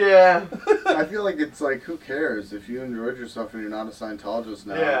about it. Yeah. I feel like it's like, who cares if you enjoyed yourself and you're not a Scientologist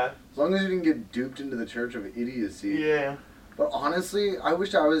now? Yeah. As long as you didn't get duped into the Church of Idiocy. Yeah. But honestly, I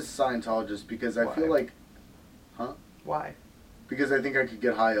wish I was a Scientologist because I feel like... Huh? Why? Because I think I could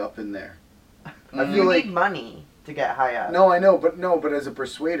get high up in there. I Mm. feel You like... need money to get high up. No, I know, but as a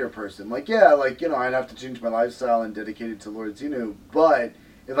persuader person. Like, yeah, I'd have to change my lifestyle and dedicate it to Lord Xenu. But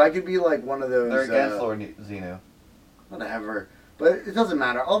if I could be like one of those... They're against Lord Xenu. Whatever. But it doesn't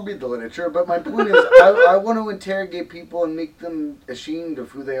matter. I'll read the literature. But my point is, I want to interrogate people and make them ashamed of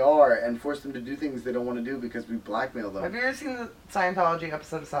who they are and force them to do things they don't want to do because we blackmail them. Have you ever seen the Scientology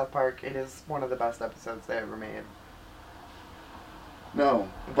episode of South Park? It is one of the best episodes they ever made. No,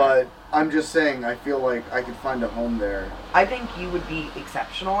 but I'm just saying, I feel like I could find a home there. I think you would be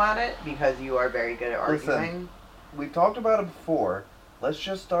exceptional at it because you are very good at arguing. Listen, we've talked about it before. Let's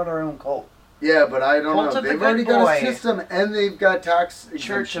just start our own cult. Yeah, but I don't Cult know. of the They've Good already got Boy. a system and they've got tax Church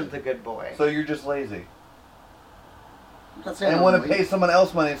exemption. of the Good Boy. So you're just lazy. I'm not saying And I'm want to lazy. pay someone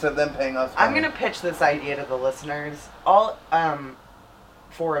else money instead of them paying us money. I'm going to pitch this idea to the listeners. All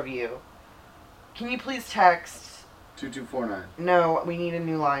 4 of you. Can you please text... 2249. No, we need a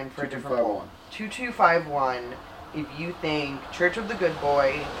new line for a different poll. 2251 if you think Church of the Good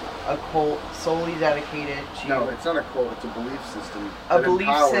Boy, a cult solely dedicated to No, it's not a cult. It's a belief system. a that belief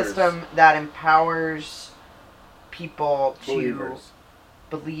empowers system that empowers people to believers.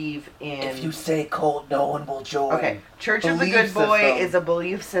 believe in... If you say cult, no one will join. Okay, Church of the Belief Good Boy system. is a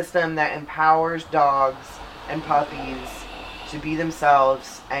belief system that empowers dogs and puppies to be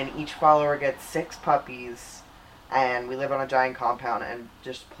themselves, and each follower gets 6 puppies, and we live on a giant compound and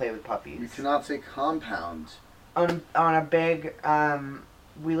just play with puppies. You cannot say compound. On a big,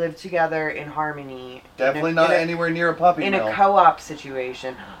 we live together in harmony. Definitely not anywhere near a puppy in mill. a co-op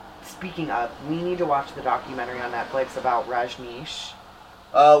situation. Speaking of, we need to watch the documentary on Netflix about Rajneesh.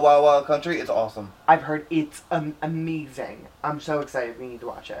 Wild Wild Country, it's awesome. I've heard it's amazing. I'm so excited. We need to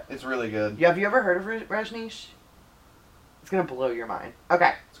watch it. It's really good. Have you ever heard of Rajneesh? It's gonna blow your mind.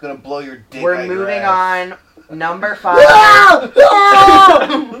 Okay, It's gonna blow your dick we're out your moving ass. on. Number 5.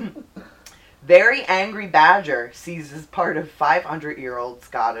 Very angry badger seizes part of 500-year-old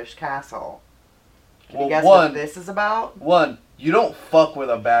Scottish castle. Can you guess what this is about? 1, You don't fuck with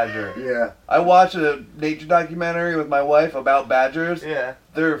a badger. Yeah. I watched a nature documentary with my wife about badgers. Yeah.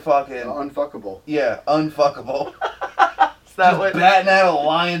 They're fucking Unfuckable. unfuckable. Is that Just what? batting at a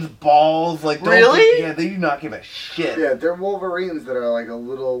lion's balls, like don't Really? Yeah, they do not give a shit. Yeah, they're Wolverines that are like a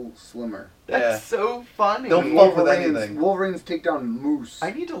little slimmer. That's so funny. Don't fuck with anything. Wolverines take down moose.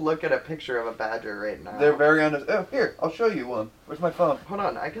 I need to look at a picture of a badger right now. They're very honest. Oh, here, I'll show you one. Where's my phone? Hold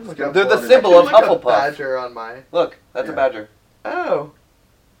on, I can look They're up. They're the I can symbol of look up Hufflepuff. badger on my. Look, that's a Yeah. badger. Oh,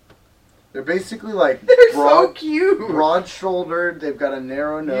 They're basically like they're so broad, cute. broad-shouldered. They've got a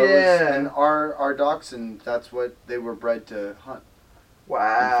narrow nose. Yeah. And our dachshund, that's what they were bred to hunt and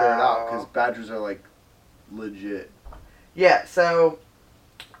ferret out. Because Wow. badgers are like legit. Yeah. So,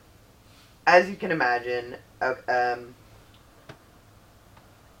 as you can imagine,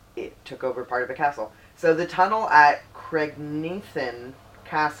 it took over part of a castle. So the tunnel at Craignaithin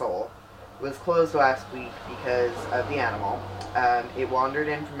Castle was closed last week because of the animal. It wandered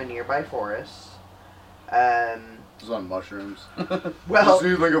in from a nearby forest. It was on mushrooms. Well, Just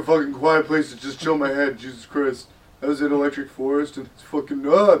need like a fucking quiet place to just chill my head. Jesus Christ. I was in Electric Forest and it's fucking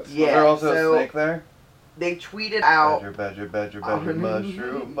nuts. Was yeah. there also So a snake there? they tweeted out. Badger, badger, On-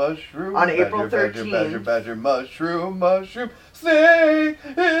 mushroom, mushroom. on badger, April badger, 13th. badger, badger, mushroom, snake.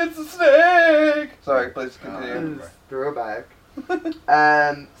 It's a snake. Sorry, please continue. This is throwback.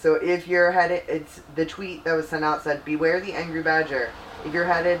 So if you're headed, it's the tweet that was sent out said, "Beware the angry badger. If you're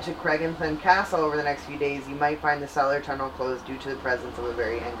headed to Craignaithin Castle over the next few days, you might find the cellar tunnel closed due to the presence of a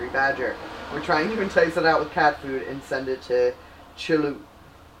very angry badger. We're trying to entice it out with cat food and send it to Chillu,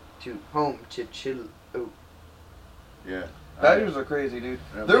 to Chillu." Yeah. Badgers are crazy, dude.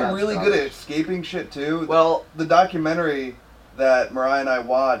 Yeah, They're yeah, really it's good at honest. escaping shit too. Well, The documentary that Mariah and I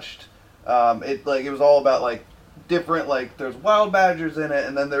watched, it was all about like different, like there's wild badgers in it,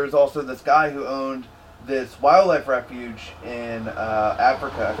 and then there's also this guy who owned this wildlife refuge in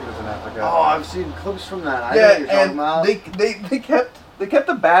Africa. I think it was in Africa. Oh, I've seen clips from that. I know yeah, what you're talking and about. they kept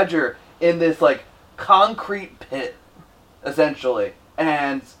the badger in this like concrete pit, essentially,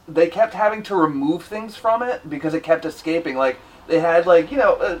 and they kept having to remove things from it because it kept escaping. Like they had like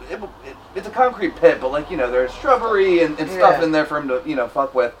it's a concrete pit, but like there's shrubbery and stuff Yeah. in there for him to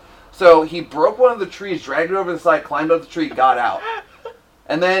fuck with. So he broke one of the trees, dragged it over the side, climbed up the tree, got out.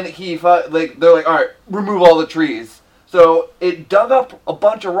 And then they're like, all right, remove all the trees. So it dug up a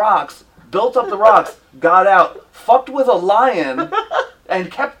bunch of rocks, built up the rocks, got out, fucked with a lion,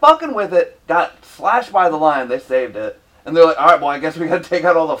 and kept fucking with it, got slashed by the lion. They saved it. And they're like, all right, well, I guess we gotta take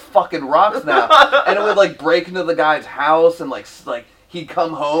out all the fucking rocks now. And it would like break into the guy's house and like he'd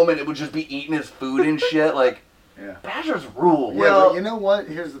come home and it would just be eating his food and shit. Like, Yeah. badgers rule. Yeah, Well- but you know what?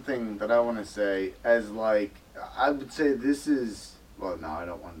 Here's the thing that I want to say. As like, I would say this is. Well, no, I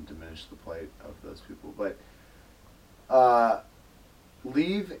don't want to diminish the plight of those people, but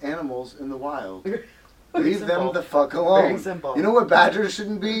leave animals in the wild. Leave them simple. the fuck alone. Very simple. You know what badgers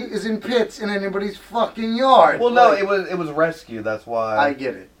shouldn't be? Is in pits in anybody's fucking yard. Well, no, Like, it was rescue. That's why. I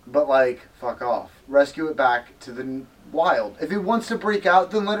get it, but like, fuck off. Rescue it back to the wild. If it wants to break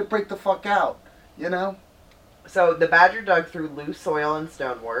out, then let it break the fuck out. You know? So the badger dug through loose soil and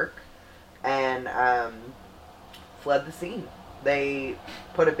stonework and fled the scene. They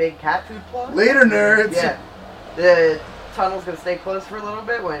put a big cat food plug. Later, nerds. Yeah. The tunnel's going to stay closed for a little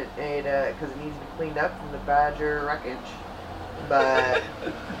bit when because it needs to be cleaned up from the badger wreckage. But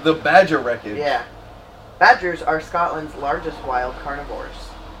The badger wreckage. yeah. Badgers are Scotland's largest wild carnivores.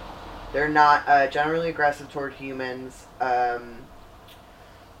 They're not generally aggressive toward humans. But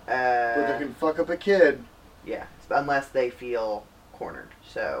they can fuck up a kid. Yeah, unless they feel cornered.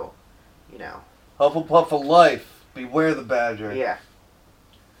 So, Hufflepuff for life. Beware the badger. yeah.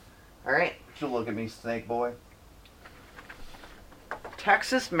 All right. She'll look at me, snake boy.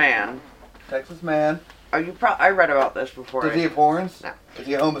 Texas man. Texas man. Are you? I read about this before. Does he have horns? No. Is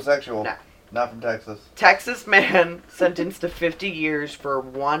he a homosexual? No. Not from Texas. Texas man sentenced to 50 years for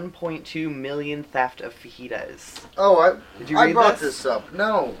 1.2 million theft of fajitas. Oh, Did you I read brought this? this up.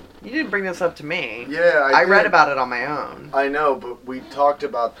 No. You didn't bring this up to me. Yeah, I read did. about it on my own. I know, but we talked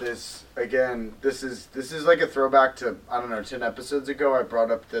about this again. This is like a throwback to 10 episodes ago. I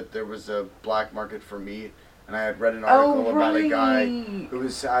brought up that there was a black market for meat, and I had read an article about a guy who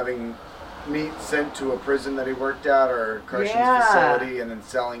was having meat sent to a prison that he worked at or a corrections Yeah. facility, and then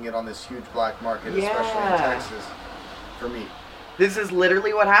selling it on this huge black market, especially in Yeah. Texas, for meat. This is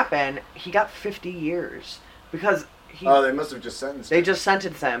literally what happened. He got 50 years because he. Oh, they must have just sentenced They him. just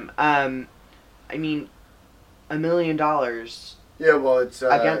sentenced him. I mean, $1 million. Yeah, well, it's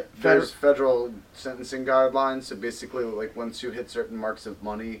Again, there's federal sentencing guidelines. So basically, like once you hit certain marks of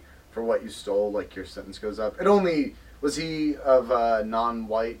money for what you stole, like your sentence goes up. It only Was he of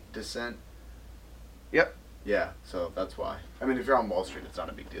non-white descent? Yep. Yeah, so that's why. I mean, if you're on Wall Street, it's not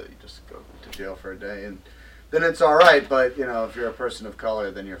a big deal. You just go to jail for a day, and then it's all right. But you know, if you're a person of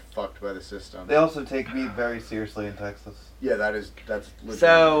color, then you're fucked by the system. They also take meat very seriously in Texas. Yeah, that's legitimately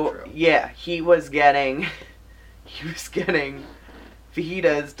So true. yeah, he was getting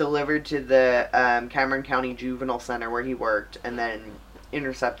fajitas delivered to the Cameron County Juvenile Center where he worked, and then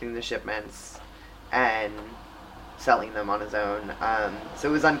intercepting the shipments and selling them on his own. So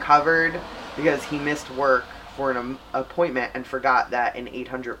it was uncovered because he missed work for an appointment and forgot that an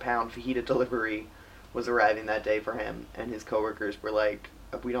 800-pound fajita delivery was arriving that day for him, and his coworkers were like,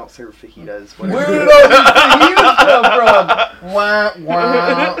 "We don't serve fajitas." Where did all these fajitas come from? Wah,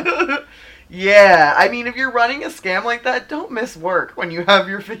 wah. Yeah, I mean, if you're running a scam like that, don't miss work when you have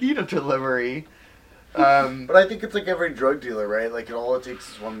your fajita delivery. But I think it's like every drug dealer, right? Like, all it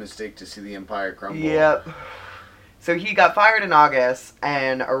takes is one mistake to see the empire crumble. Yep. So he got fired in August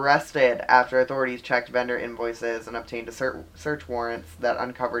and arrested after authorities checked vendor invoices and obtained a search warrants that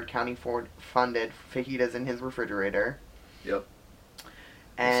uncovered county-funded fajitas in his refrigerator. Yep.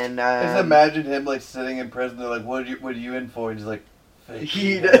 And Just imagine him like sitting in prison. They're like, "What are you in for?" And he's like,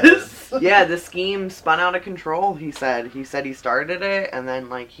 fajitas. Yeah, the scheme spun out of control. He said he started it and then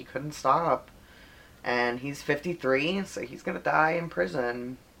like he couldn't stop. And he's 53, so he's gonna die in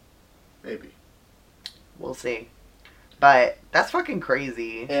prison. Maybe. We'll see. But that's fucking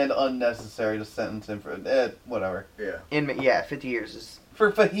crazy. And unnecessary to sentence him for whatever. Yeah. 50 years is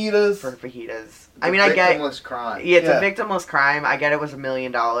For fajitas. for fajitas. It's I mean, a I get victimless crime. yeah, it's Yeah. a victimless crime. I get it was $1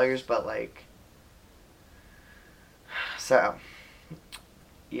 million, but like, so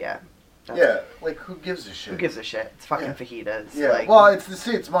yeah. Yeah, like, who gives a shit? Who gives a shit? It's fucking Yeah. fajitas. Yeah, Like, well, it's the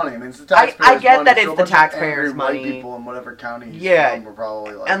state's money. I mean, it's the I taxpayers' get money. that it's so a the bunch of taxpayers' angry white money. people in whatever county he's Yeah. from were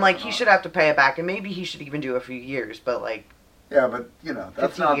probably like, and like "Fucking he on." should have to pay it back, and maybe he should even do a few years. But like, Yeah, but you know,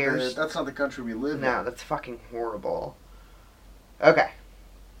 that's 50 not years. that's not the country we live no, in. that's fucking horrible. Okay.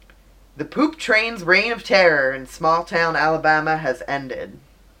 The poop train's reign of terror in small town Alabama has ended.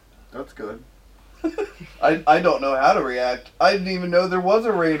 That's good. I don't know how to react. I didn't even know there was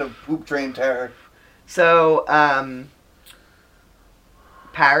a reign of poop train terror. So,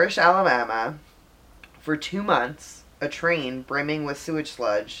 Parrish, Alabama, for 2 months, a train brimming with sewage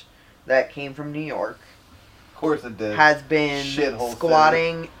sludge that came from New York Of course it did. has been Shithole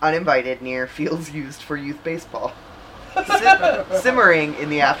squatting uninvited near fields used for youth baseball. Simmering in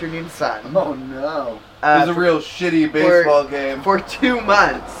the afternoon sun. Oh no. It was a real shitty baseball game. For 2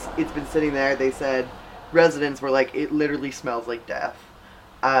 months, it's been sitting there. They said residents were like, it literally smells like death.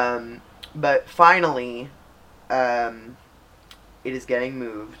 But finally, it is getting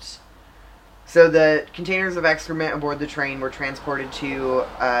moved. So the containers of excrement aboard the train were transported to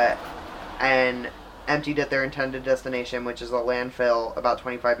and emptied at their intended destination, which is a landfill about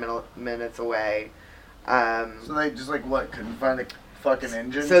 25 minutes away. So they just like what? Couldn't find a fucking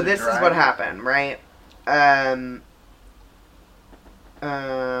engine. So to this is drive what it? happened, right?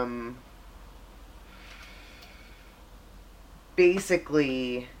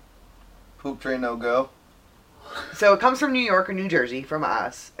 Basically, Poop train no go. so it comes from New York or New Jersey from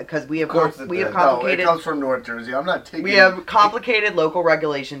us because we have Of course it we have did. No, it complicated comes from North Jersey. I'm not taking. we have complicated local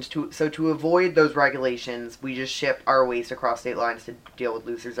regulations to avoid those regulations. We just ship our waste across state lines to deal with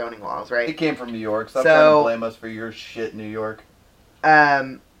looser zoning laws, right? It came from New York. Stop So- trying to blame us for your shit, New York.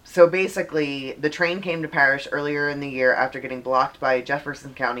 So basically, the train came to Parrish earlier in the year after getting blocked by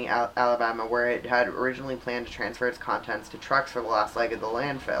Jefferson County, Alabama, where it had originally planned to transfer its contents to trucks for the last leg of the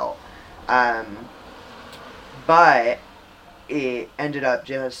landfill. But it ended up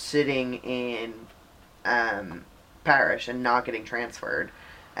just sitting in Parrish and not getting transferred.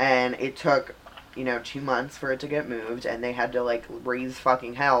 And it took, 2 months for it to get moved, and they had to, like, raise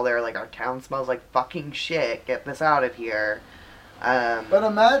fucking hell. They were like, our town smells like fucking shit. Get this out of here. But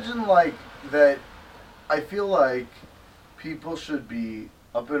imagine like that. I feel like people should be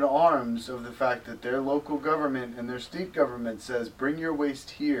up in arms of the fact that their local government and their state government says, "Bring your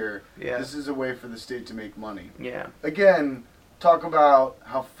waste here. Yeah. This is a way for the state to make money." Yeah. Again, talk about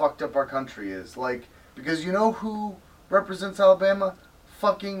how fucked up our country is. Like, because you know who represents Alabama?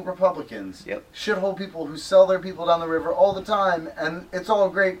 Fucking Republicans. Yep. Shithole people who sell their people down the river all the time, and it's all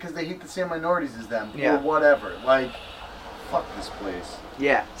great because they hate the same minorities as them Yeah. or whatever. Like, fuck this place.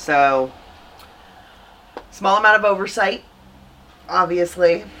 Yeah, so small amount of oversight,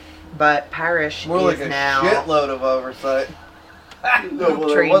 obviously, but Parrish More is like a now shitload of oversight. No, well,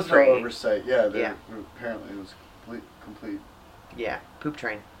 there train was no train. oversight. Yeah, there, Yeah. apparently it was complete. Yeah, poop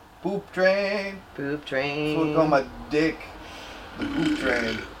train. Poop train. Poop That's what I call train. my dick. The poop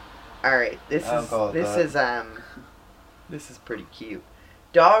train. All right, this I'll call it is that. This is pretty cute.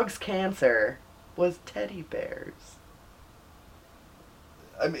 Dog's cancer was teddy bears.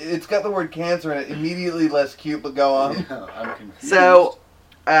 I mean, it's got the word cancer in it. Immediately less cute, but go on. Yeah, I'm confused. So,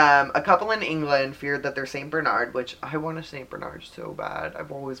 a couple in England feared that their Saint Bernard, which I want a Saint Bernard so bad.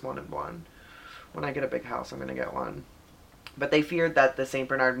 I've always wanted one. When I get a big house, I'm gonna get one. But they feared that the Saint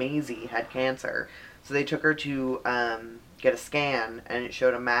Bernard Maisie had cancer, so they took her to get a scan, and it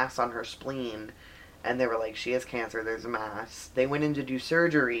showed a mass on her spleen. And they were like, she has cancer, there's a mass. They went in to do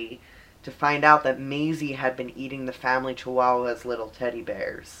surgery to find out that Maisie had been eating the family Chihuahua's little teddy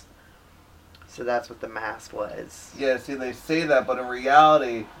bears. So that's what the mass was. Yeah, see, they say that, but in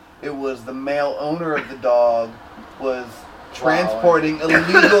reality, it was the male owner of the dog was transporting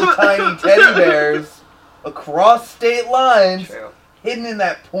illegal tiny teddy bears across state lines, True. hidden in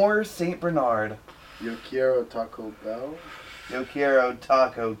that poor Saint Bernard. Yo quiero Taco Bell. Yo quiero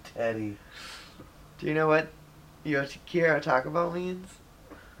taco teddy. Do you know what Yo quiero Taco Bell means?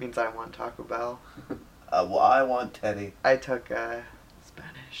 It means I want Taco Bell. Well, I want teddy. I took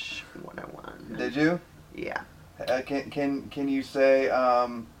Spanish 101. Did you? Yeah. Can you say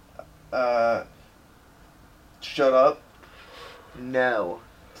shut up? No.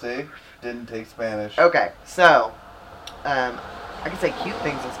 See, didn't take Spanish. Okay, so I can say cute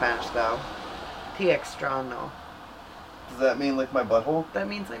things in Spanish though. Te extraño. Does that mean like my butthole? That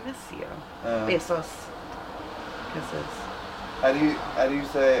means I miss you. Uh, Besos. Kisses. how do you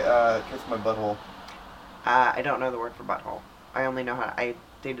say kiss my butthole? I don't know the word for butthole. I only know how. I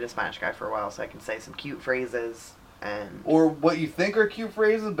dated a Spanish guy for a while, so I can say some cute phrases and. Or what you think are cute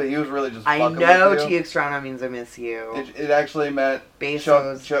phrases, but he was really just I fucking know with Te you. extraño means I miss you. It actually meant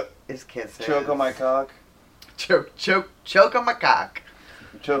Besos is kisses. choke on my cock. Choke on my cock.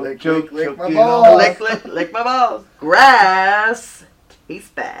 Lick my you balls. know. Lick my balls. Grass tastes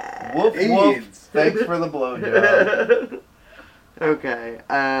bad. Woof woof. AIDS. Thanks for the blowjob. Okay.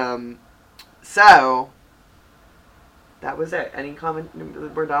 So that was it. Any comment?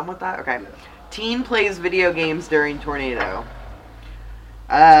 We're done with that. Okay. Yeah. Teen plays video games during tornado.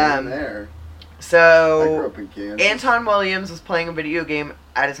 In there. I grew So up in Kansas. Anton Williams was playing a video game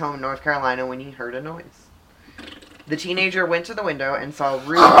at his home in North Carolina when he heard a noise. The teenager went to the window and saw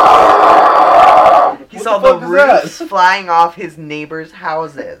roofs. He What saw the the fuck is that? roofs flying off his neighbors'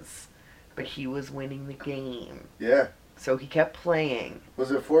 houses, but he was winning the game, Yeah. so he kept playing.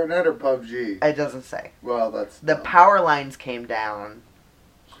 Was it Fortnite or PUBG? It doesn't say. Well, that's The dumb. power lines came down.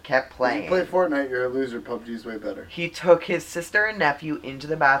 He kept If playing. you play Fortnite, you're a loser. PUBG's way better. He took his sister and nephew into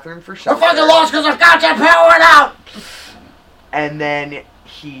the bathroom for I shelter. fucking lost because I've got you powered out! And then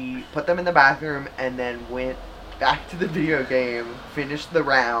he put them in the bathroom and then went back to the video game, finished the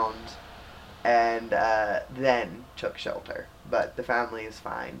round, and then took shelter. But the family is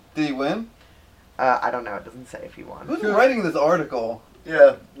fine. Did he win? I don't know. It doesn't say if he won. Who's writing this article?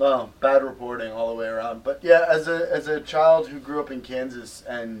 Yeah, no, bad reporting all the way around. But yeah, as a child who grew up in Kansas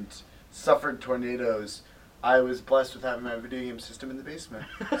and suffered tornadoes, I was blessed with having my video game system in the basement.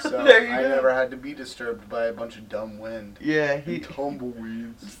 So There you I go. never had to be disturbed by a bunch of dumb wind Yeah, and he. I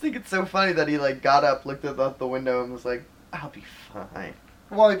tumbleweeds. just think it's so funny that he like got up, looked out the window, and was like, "I'll be fine."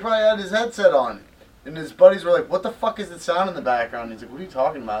 Well, he probably had his headset on. And his buddies were like, what the fuck is the sound in the background? He's like, what are you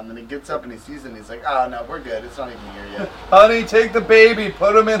talking about? And then he gets up and he sees it and he's like, oh, no, we're good. It's not even here yet. Honey, take the baby,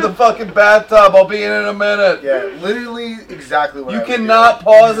 put him in the fucking bathtub. I'll be in a minute. Yeah, literally exactly what I You would do. cannot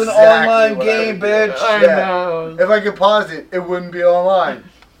pause an Exactly online what I game, would do. bitch. I Yeah. know. If I could pause it, it wouldn't be online.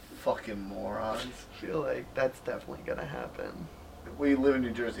 Fucking morons. I feel like that's definitely gonna happen. We live in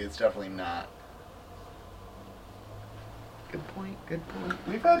New Jersey. It's definitely not. Good point. Good point.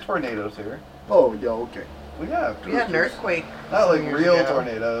 We've had tornadoes here. Oh, yeah, okay. We have. We had an earthquake. Not like some years real ago.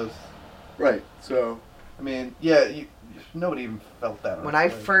 tornadoes. Right, so... I mean, yeah, nobody even felt that. When I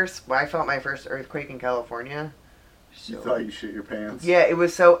felt my first earthquake in California. You thought you shit your pants. Yeah, it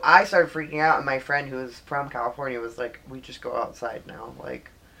was so. I started freaking out, and my friend who was from California was like, "We just go outside now.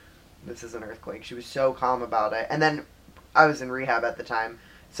 Like, this is an earthquake." She was so calm about it. And then I was in rehab at the time,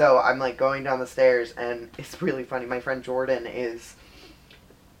 so I'm like going down the stairs, and it's really funny. My friend Jordan is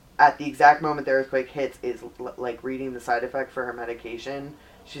at the exact moment the earthquake hits is like reading the side effect for her medication.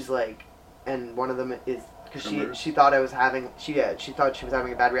 She's like, and one of them is because she thought I was having she thought she was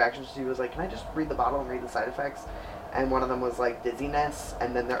having a bad reaction. She was like, "Can I just read the bottle and read the side effects?" And one of them was like dizziness,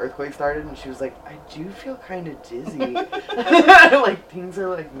 and then the earthquake started, and she was like, "I do feel kind of dizzy." Like things are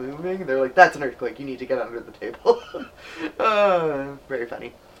like moving. They're like, "That's an earthquake. You need to get under the table." Very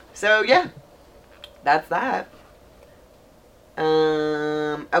funny. So yeah, that's that.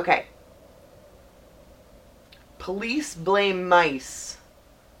 Okay. Police blame mice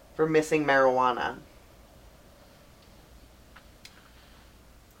for missing marijuana.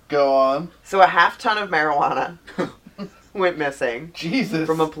 Go on. So a half ton of marijuana went missing Jesus.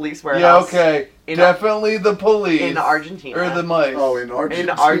 from a police Yeah, warehouse okay. in- Definitely the police. in Argentina. Or the mice. Oh, in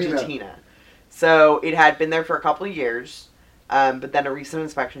Argentina. In Argentina. So it had been there for a couple of years, but then a recent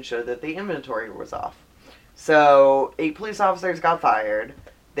inspection showed that the inventory was off. So 8 police officers got fired.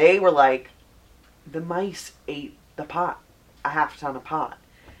 They were like, the mice ate the pot, a half ton of pot.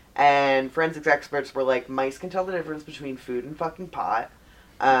 And forensics experts were like, mice can tell the difference between food and fucking pot.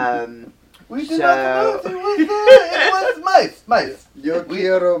 We did So- not know it was mice. Mice. Yo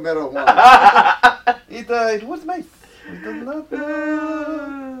quiero marijuana. It was mice. We did not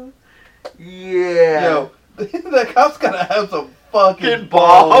know. Yeah. Yo, the cop's gotta have some fucking Fucking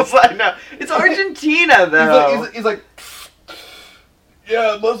balls. I know. It's Argentina, though. He's like,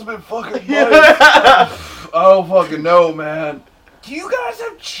 yeah, it must have been fucking mice. I don't fucking know, man. Do you guys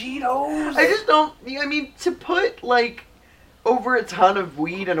have Cheetos? I just don't. I mean, to put like over a ton of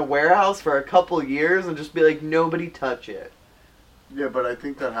weed in a warehouse for a couple years and just be like, nobody touch it. Yeah, but I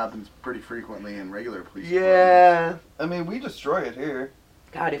think that happens pretty frequently in regular police Yeah. I mean, we destroy it here.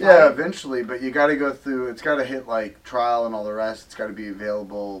 God, if Yeah, I, eventually, but you got to go through. It's got to hit like trial and all the rest. It's got to be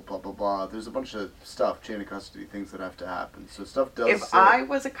available. Blah blah blah. There's a bunch of stuff, chain of custody, things that have to happen. So stuff does. if sit. I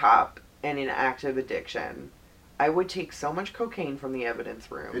was a cop and in active addiction, I would take so much cocaine from the evidence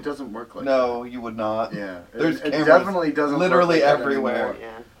room. It doesn't work like No, you would not. that. Yeah, There's it cameras definitely doesn't. literally work like that everywhere. anymore.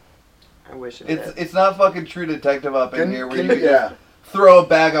 Yeah. I wish it It's did. it's not fucking True Detective up in Can- here where can you can you- just throw a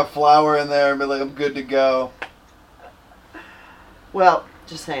bag of flour in there and be like, I'm good to go. Well,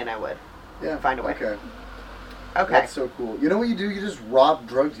 just saying I would. Yeah, Find a way. Okay, Okay. that's so cool. You know what you do? You just rob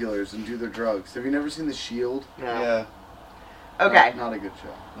drug dealers and do their drugs. Have you never seen The Shield? No. Yeah, Okay. Not a good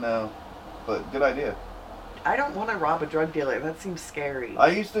show. no. But good idea. I don't want to rob a drug dealer. That seems scary. I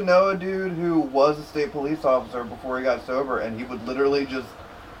used to know a dude who was a state police officer before he got sober, and he would literally just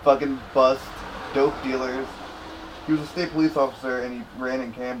fucking bust dope dealers. He was a state police officer, and he ran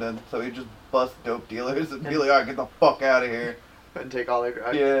in Camden, so he'd just bust dope dealers and be like, alright, get the fuck out of here. And take all their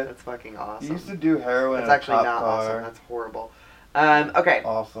drugs. Yeah. That's fucking awesome. He used to do heroin That's in a actually cop not car. awesome. That's horrible. Okay.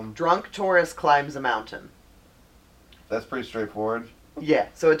 Awesome. Drunk tourist climbs a mountain. That's pretty straightforward. Yeah.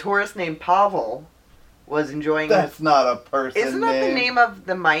 So a tourist named Pavel was enjoying. That's not a person Isn't that the name of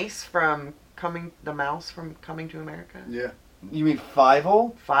the mice from the mouse from Coming to America? Yeah, You mean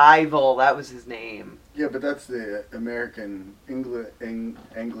Fievel? Fievel. That was his name. yeah, but that's the American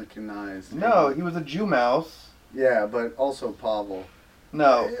Anglicanized. No, he was a Jew mouse. Yeah, but also Pavel.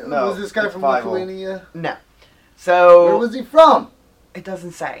 No, no. Was this guy it's from Fievel. Lithuania? No. So Where was he from? it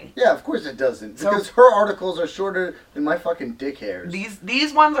doesn't say. Yeah, of course it doesn't. So- Because her articles are shorter than my fucking dick hairs.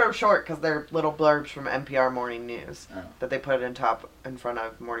 These ones are short because they're little blurbs from NPR Morning News Oh. that they put in front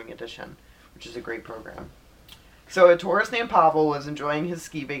of Morning Edition, which is a great program. So a tourist named Pavel was enjoying his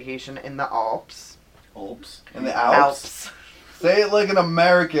ski vacation in the Alps. Alps. In the Alps. Say it like an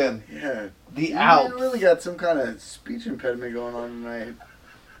American. Yeah. The You Alps. really got some kind of speech impediment going on tonight.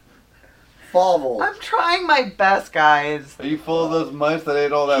 Favel. I'm trying my best, guys. Are you full of those mice that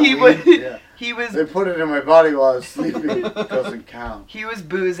ate all that He weed? was Yeah. he was They put it in my body while I was sleeping. Doesn't count. he was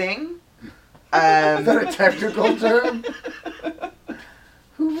boozing. Is that a technical term?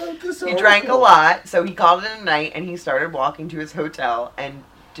 Who wrote this He article? drank a lot, so he called it a night, and he started walking to his hotel and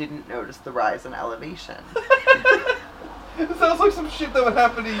didn't notice the rise in elevation. It sounds like some shit that would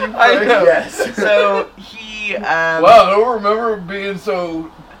happen to you. I Frank. know. Yes. So he Wow, I don't remember it being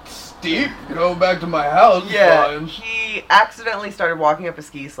so steep going back to my house. Yeah, Fine. he accidentally started walking up a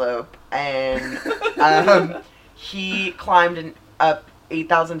ski slope, and he climbed up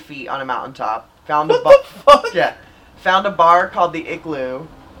 8,000 feet on a mountaintop. Found a What the fuck? yeah, found a bar called the Igloo,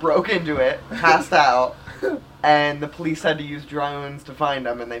 broke into it, passed out, and the police had to use drones to find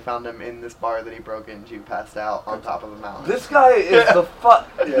him, and they found him in this bar that he broke into, passed out on top of a mountain. This guy is the fuck.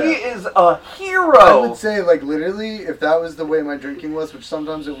 Yeah. He is a hero. I would say, like, literally, if that was the way my drinking was, which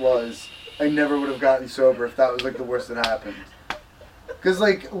sometimes it was, I never would have gotten sober if that was, like, the worst that happened. Because,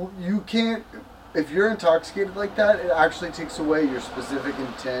 like, you can't... If you're intoxicated like that, it actually takes away your specific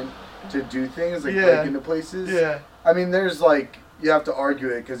intent to do things, like break into places. Yeah. I mean, there's, like... You have to argue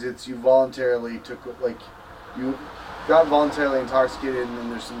it, because it's you voluntarily took, like... You got voluntarily intoxicated, and then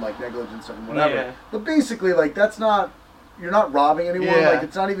there's some, like, negligence and whatever. Yeah. But basically, like, that's not... You're not robbing anyone. Yeah. Like,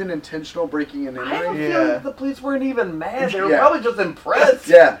 it's not even intentional breaking and I have a entering. feeling Yeah. the police weren't even mad. They were Yeah. probably just impressed.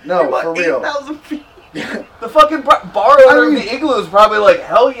 Yeah, no, What, for real. 8,000 feet? The fucking bar owner of the Igloo is probably like,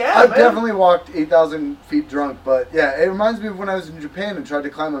 hell yeah, I've man. definitely walked 8,000 feet drunk, but yeah, it reminds me of when I was in Japan and tried to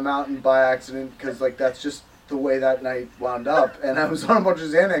climb a mountain by accident because, like, that's the way that night wound up, and I was on a bunch of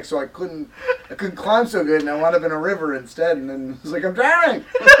Xanax, so I couldn't climb so good, and I wound up in a river instead, and then it was like, I'm drowning.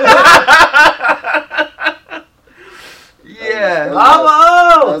 Yeah. That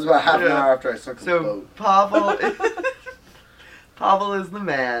Pavel! was about half an Yeah. hour after I sunk the So boat. Pavel is the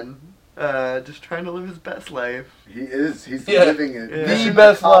man, just trying to live his best life. He is. He's Yeah. living it. Yeah. The Mission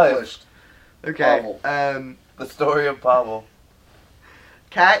best life. accomplished. Okay. Pavel. The story of Pavel.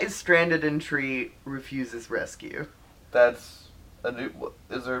 Cat is stranded in tree, refuses rescue. That's a new.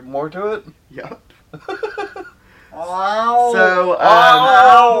 Is there more to it? Yup. Wow. So,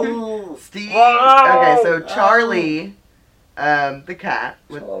 Wow. Steve. Wow. Okay, so Charlie, the cat,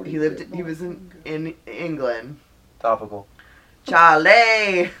 Charlie he lived. did He was in England. Topical.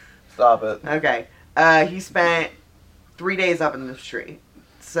 Charlie. Stop it. Okay. He spent 3 days up in this tree.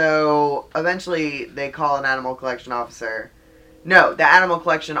 So eventually they call an animal collection officer. No, the animal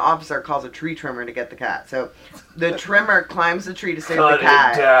collection officer calls a tree trimmer to get the cat. So the trimmer climbs the tree to save the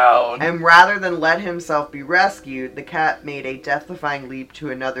cat. down. And rather than let himself be rescued, the cat made a death-defying leap to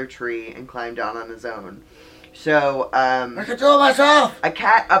another tree and climbed down on his own. So, I can do it myself. a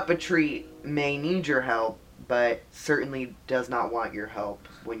cat up a tree may need your help, but certainly does not want your help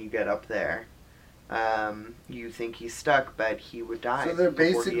when you get up there. You think he's stuck, but he would die. So they're before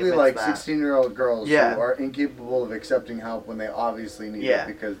he basically admits like that. 16-year-old girls Yeah. who are incapable of accepting help when they obviously need Yeah. it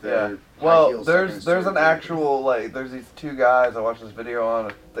because Yeah. they're high Well, heels there's suckers an to- actual there's these two guys I watched this video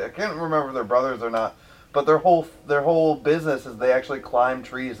on. I can't remember if they're brothers or not, but their whole business is they actually climb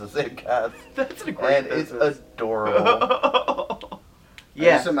trees to save cats, That's a great and it's business. adorable. I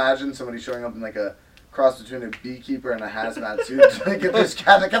Yeah. just imagine somebody showing up in like a cross between a beekeeper and a hazmat suit to get this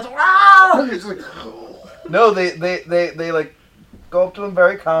cat that gets wow. And he's like, No, they like go up to him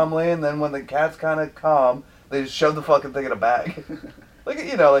very calmly, and then when the cat's kind of calm, they just shove the fucking thing in a bag, like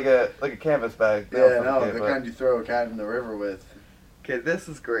a canvas bag. yeah, for no, the kid, the but- kind you throw a cat in the river with. Okay, this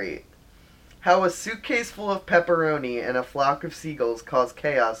is great. How a suitcase full of pepperoni and a flock of seagulls caused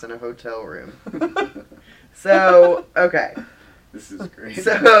chaos in a hotel room. So, okay. This is great.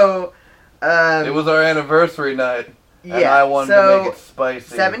 So, It was our anniversary night, and yeah, I wanted so, to make it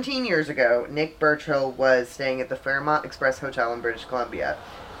spicy. 17 years ago, Nick Burchill was staying at the Fairmont Express Hotel in British Columbia.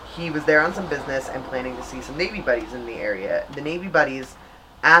 He was there on some business and planning to see some Navy buddies in the area. The Navy buddies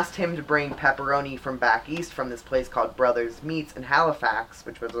asked him to bring pepperoni from back east from this place called Brothers Meats in Halifax,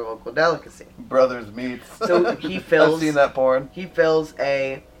 which was a local delicacy. Brothers Meats. So he fills- I've seen that porn. He fills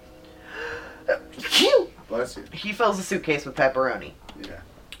a... Bless you. He fills a suitcase with pepperoni. Yeah.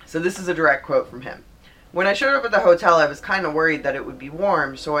 So this is a direct quote from him. When I showed up at the hotel, I was kind of worried that it would be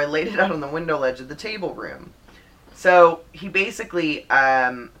warm, so I laid it out on the window ledge of the table room. So he basically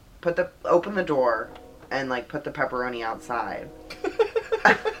opened the door and put the pepperoni outside.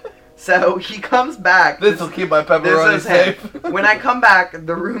 So he comes back. This will keep my pepperoni This is him. safe. When I come back,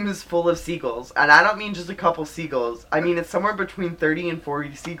 the room is full of seagulls. And I don't mean just a couple seagulls. I mean it's somewhere between 30 and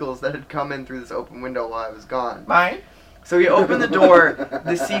 40 seagulls that had come in through this open window while I was gone. Mine? So he opened the door.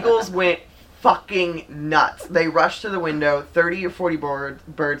 The seagulls went fucking nuts. They rushed to the window. 30 or 40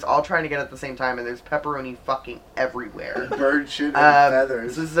 birds all trying to get at the same time. And there's pepperoni fucking everywhere. Bird shit and So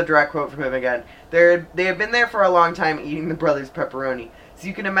feathers. this is a direct quote from him again. They have been there for a long time eating the brothers' pepperoni. So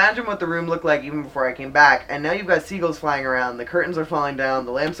you can imagine what the room looked like even before I came back. And now you've got seagulls flying around. The curtains are falling down.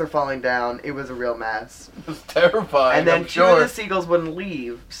 The lamps are falling down. It was a real mess. It was terrifying. And then I'm two of sure. the seagulls wouldn't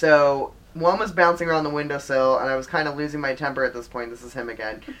leave. So one was bouncing around the windowsill, and I was kind of losing my temper at this point. This is him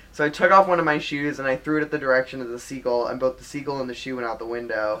again. So I took off one of my shoes, and I threw it at the direction of the seagull, and both the seagull and the shoe went out the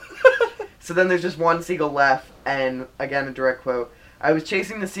window. So then there's just one seagull left, and again, a direct quote. I was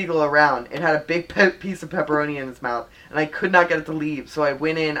chasing the seagull around. It had a big piece of pepperoni in its mouth, and I could not get it to leave. So I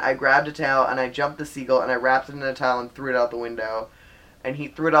went in, I grabbed a towel, and I jumped the seagull, and I wrapped it in a towel and threw it out the window. And he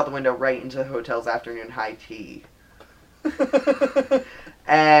threw it out the window right into the hotel's afternoon high tea.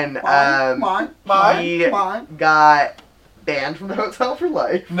 And he got banned from the hotel for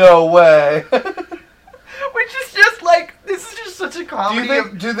life. No way. Which is just this is just such a do comedy.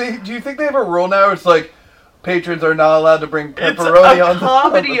 you think they have a rule now? It's like patrons are not allowed to bring It's pepperoni a on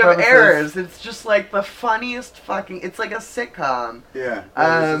comedy the of premises. errors. It's just the funniest fucking. It's like a sitcom. Yeah.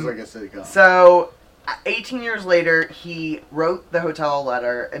 This is like a sitcom. So, 18 years later, he wrote the hotel a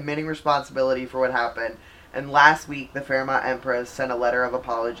letter admitting responsibility for what happened. And last week, the Fairmont Empress sent a letter of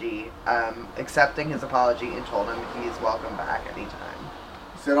apology, accepting his apology and told him he's welcome back anytime.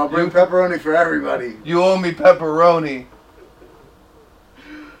 He said, I'll bring pepperoni for everybody. You owe me pepperoni.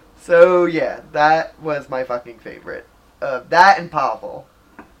 So, yeah, that was my fucking favorite. That and Pavel.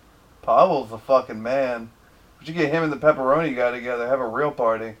 Pavel's the fucking man. We should get him and the pepperoni guy together. Have a real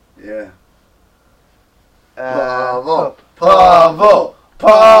party. Yeah. Pavo. Pavo.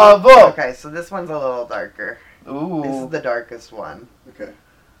 Pavo. Okay, so this one's a little darker. This is Ooh. the darkest one. Okay.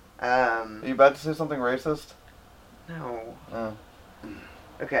 Are you about to say something racist? No. Oh.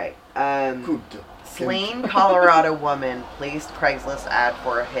 Okay. Good. Slain Colorado woman placed Craigslist ad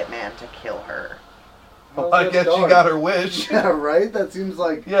for a hitman to kill her. Well, I guess she got her wish. Yeah, right? That seems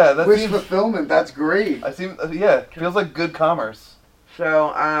like Yeah, that wish seems. fulfillment. That's great. Yeah, feels like good commerce. So,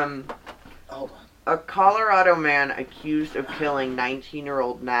 Hold on. a Colorado man accused of killing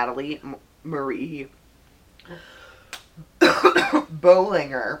 19-year-old Natalie Marie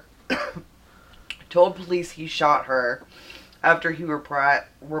Bollinger told police he shot her after he replied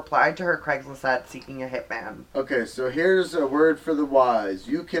to her Craigslist ad seeking a hitman. Okay, so here's a word for the wise.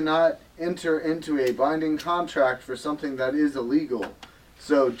 You cannot enter into a binding contract for something that is illegal.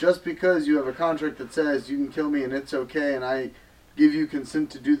 So just because you have a contract that says you can kill me and it's okay and I give you consent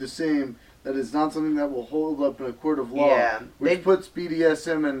to do the same, that is not something that will hold up in a court of law. Yeah, Which puts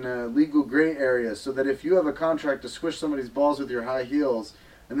BDSM in a legal gray area, so that if you have a contract to squish somebody's balls with your high heels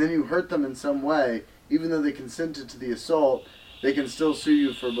and then you hurt them in some way, even though they consented to the assault, they can still sue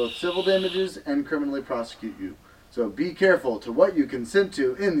you for both civil damages and criminally prosecute you. So be careful to what you consent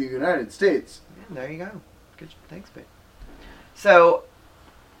to in the United States. Yeah, there you go. Good, thanks, babe. So,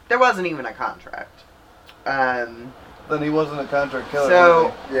 there wasn't even a contract. Then he wasn't a contract killer. So-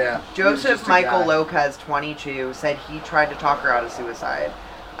 was Yeah. Joseph Michael Lopez, 22, said he tried to talk her out of suicide.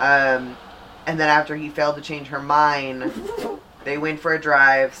 And then after he failed to change her mind, they went for a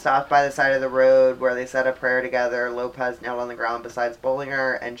drive, stopped by the side of the road where they said a prayer together. Lopez knelt on the ground beside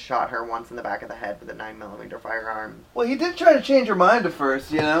Bollinger and shot her once in the back of the head with a 9mm firearm. he? Well, he did try to change her mind at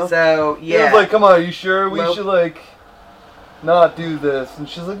first, you know? So, He was yeah. like, come on, are you sure we should, like, not do this? And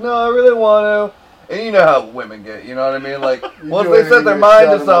she's like, no, I really want to. And you know how women get, you know what I mean? Like, You once do they set anything their to mind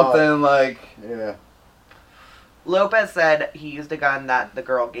shut to 'em off. something, like, Yeah. Lopez said he used a gun that the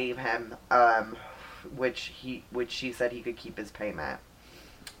girl gave him, which she said he could keep his payment.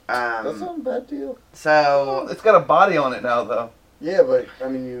 That's not a bad deal. So, it's got a body on it now, though. Yeah, but, I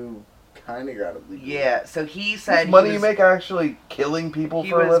mean, you kind of got it legal. yeah, so he said Money he you was, make actually killing people he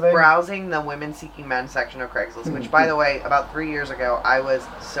for a was living? browsing the women seeking men section of Craigslist, which, by the way, about 3 years ago, I was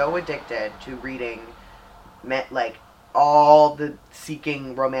so addicted to reading, like, all the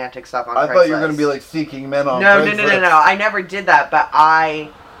seeking romantic stuff on Craigslist. I thought you were going to be, like, seeking men on No, Craigslist. I never did that, but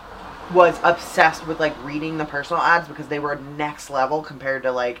I was obsessed with, like, reading the personal ads because they were next level compared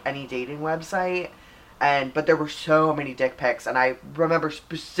to, like, any dating website. But there were so many dick pics, and I remember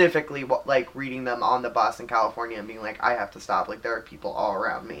specifically, like, reading them on the bus in California and being like, I have to stop. Like, there are people all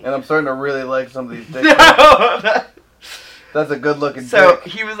around me. And I'm starting to really like some of these dicks. No! That's a good-looking So, dick.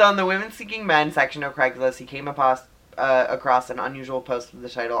 he was on the women seeking men section of Craigslist. He came across an unusual post with the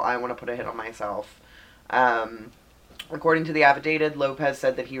title, I Want to Put a Hit on Myself. According to the affidavit, Lopez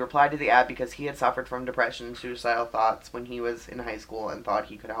said that he replied to the ad because he had suffered from depression and suicidal thoughts when he was in high school and thought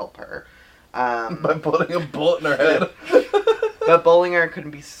he could help her. By putting a bullet in her head. But Bollinger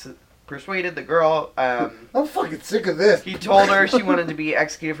couldn't be persuaded. The girl, I'm fucking sick of this. he told her she wanted to be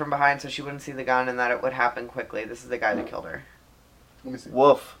executed from behind so she wouldn't see the gun and that it would happen quickly. This is the guy that killed her. Let me see.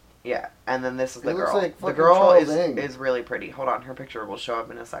 Woof. Yeah, and then this is He the looks girl. like The fucking girl Charles Ng. is really pretty. Hold on, her picture will show up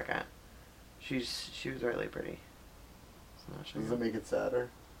in a second. She was really pretty. It's not showing Does it up. make it sadder?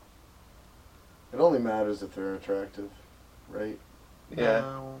 It only matters if they're attractive, right? Yeah.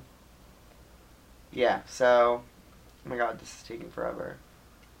 No. Yeah, so, oh my god, this is taking forever.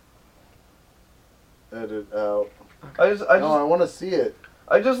 Edit out. I want to see it.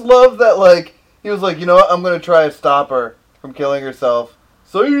 just love that, like, he was like, you know what, I'm going to try to stop her from killing herself.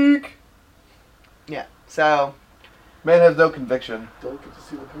 Psych! Yeah, so, Man has no conviction. Don't get to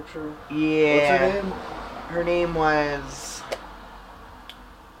see the picture. yeah. What's her name? Her name was,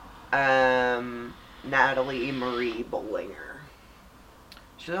 Natalie Marie Bollinger.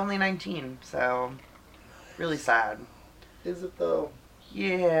 She was only 19, so, really sad. Is it though?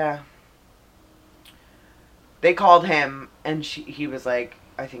 Yeah. They called him, and he was like,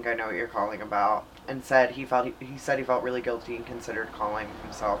 I think I know what you're calling about, and said he felt really guilty and considered calling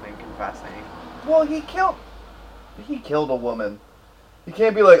himself and confessing. Well, he killed a woman. You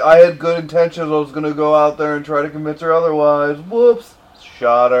can't be like, I had good intentions, I was going to go out there and try to convince her otherwise. Whoops.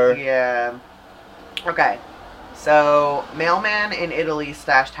 Shot her. Yeah. Okay. So, mailman in Italy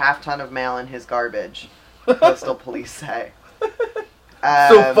stashed half-ton of mail in his garbage. Postal police say.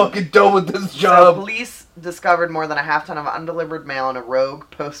 So fucking done with this So job. police discovered more than a half-ton of undelivered mail in a rogue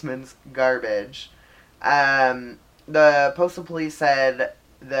postman's garbage. The postal police said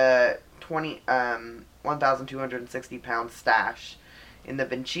the 1,260 pound stash in the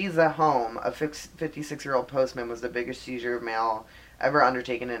Vicenza home of 56-year-old postman was the biggest seizure of mail ever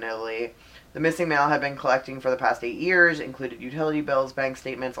undertaken in Italy. The missing mail had been collecting for the past 8 years, included utility bills, bank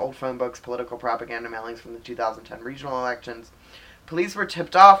statements, old phone books, political propaganda mailings from the 2010 regional elections. Police were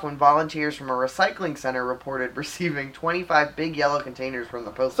tipped off when volunteers from a recycling center reported receiving 25 big yellow containers from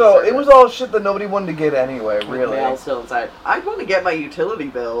the postal So service. it was all shit that nobody wanted to get anyway, With really. mail still inside. I'd want to get my utility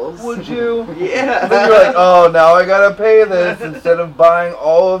bills. Would you? Yeah. And then you're like, oh, now I gotta pay this instead of buying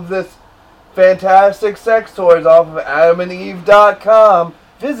all of this fantastic sex toys off of AdamandEve.com.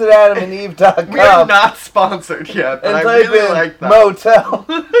 Visit AdamandEve.com. We are not sponsored yet, but and I type really in like that. motel.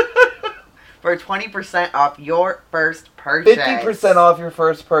 For 20% off your first purchase. 50% off your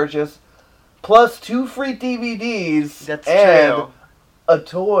first purchase, plus 2 free DVDs That's and true. a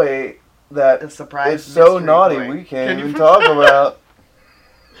toy that A surprise is so mystery naughty toy. we can't Can even you- talk about.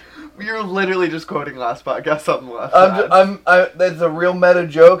 You're literally just quoting last podcast on the left That's a real meta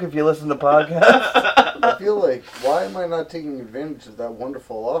joke if you listen to podcasts. I feel like, why am I not taking advantage of that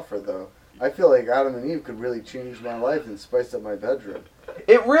wonderful offer, though? I feel like Adam and Eve could really change my life and spice up my bedroom.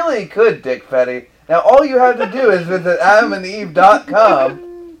 It really could, Dick Fetty. Now all you have to do is visit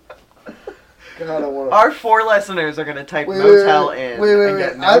AdamandEve.com. God, I want to... Our 4 listeners are going to type motel in and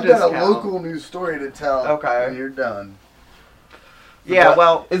get no I've discount. got a local news story to tell. Okay. And you're done. Yeah,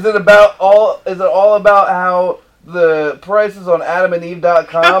 well, Is it all about how the prices on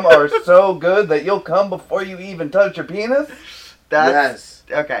AdamandEve.com are so good that you'll come before you even touch your penis? that's...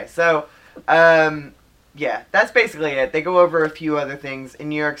 Yes. Okay, so, yeah, that's basically it. They go over a few other things. In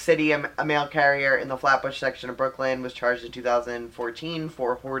New York City, a mail carrier in the Flatbush section of Brooklyn was charged in 2014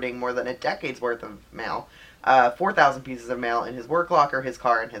 for hoarding more than a decade's worth of mail. 4,000 pieces of mail in his work locker, his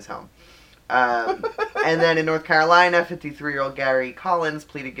car, and his home. And then in North Carolina, 53-year-old Gary Collins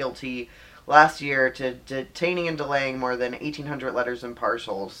pleaded guilty last year to detaining and delaying more than 1,800 letters and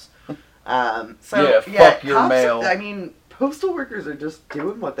parcels. Fuck your cops, mail. I mean, postal workers are just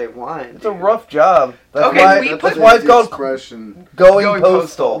doing what they want. It's a rough job. That's Okay, why, we that's put- why it's called expression. going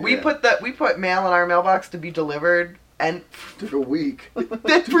postal. We Yeah. put mail in our mailbox to be delivered, and Took a week. for Took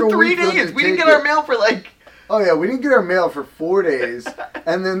a 3 week for them days to we didn't take get our it. mail for like. Oh yeah, we didn't get our mail for 4 days,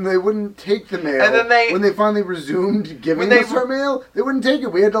 and then they wouldn't take the mail. And then when they finally resumed giving when they us our mail, they wouldn't take it.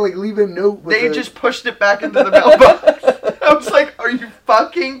 We had to like leave a note. With They a, just pushed it back into the mailbox. I was like, "Are you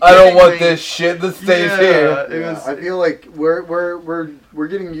fucking?" I don't kidding want me? this shit that stays Yeah. here. It Yeah, was- I feel like we're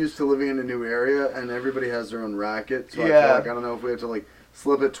getting used to living in a new area, and everybody has their own racket. So I Yeah. feel like I don't know if we have to like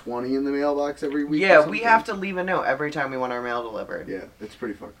slip a 20 in the mailbox every week. or Yeah, we something. have to leave a note every time we want our mail delivered. Yeah, it's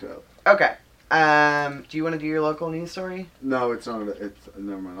pretty fucked up. Okay. Do you want to do your local news story? No, it's not. It's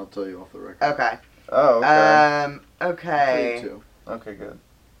never mind. I'll tell you off the record. Okay. Oh, okay. Say Okay. it too. Okay, good.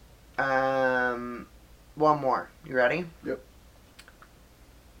 One more. You ready?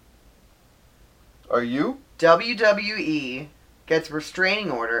 Are you? WWE gets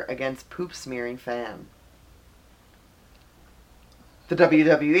restraining order against poop smearing fan. The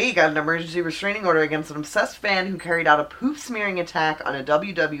WWE got an emergency restraining order against an obsessed fan who carried out a poop smearing attack on a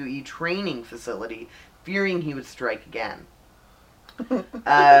WWE training facility, fearing he would strike again.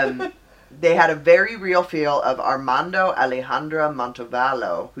 They had a very real feel of Armando Alejandro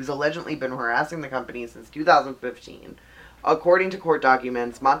Montalvo, who's allegedly been harassing the company since 2015. According to court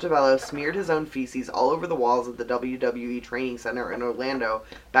documents, Montalvo smeared his own feces all over the walls of the WWE training center in Orlando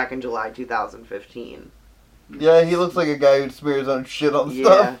back in July 2015. Yeah, he looks like a guy who smears his own shit on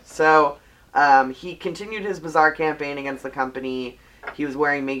Yeah, stuff. so he continued his bizarre campaign against the company. He was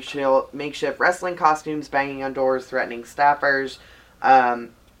wearing makeshift wrestling costumes, banging on doors, threatening staffers.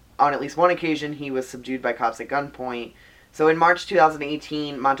 On at least one occasion, he was subdued by cops at gunpoint. So in March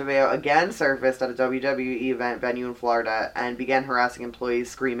 2018, Montevideo again surfaced at a WWE event venue in Florida and began harassing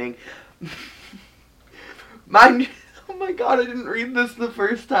employees, screaming, oh my god, I didn't read this the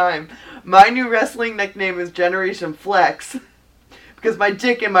first time. My new wrestling nickname is Generation Flex. Because my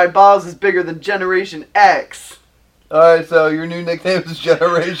dick and my balls is bigger than Generation X. Alright, so your new nickname is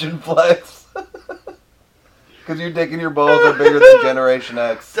Generation Flex. Because your dick and your balls are bigger than Generation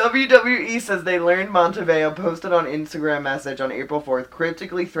X. WWE says they learned Montevideo posted on Instagram message on April 4th,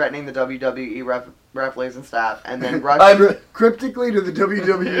 cryptically threatening the WWE referees and staff, and then rushed... Cryptically to the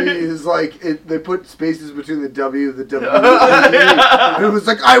WWE is like they put spaces between the W and the WWE. And it was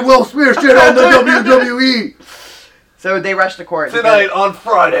like, I will smear shit on the WWE. So they rushed to court. Tonight on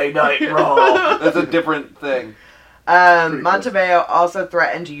Friday Night Raw. That's a different thing. Montevideo also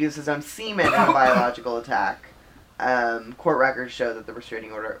threatened to use his own semen in a biological attack. Court records show that the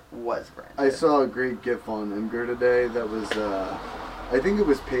restraining order was granted. I saw a great GIF on Imgur today that was I think it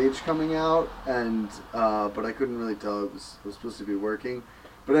was Paige coming out, and but I couldn't really tell it was supposed to be working.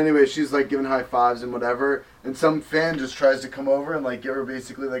 But anyway, she's like giving high fives and whatever, and some fan just tries to come over and like give her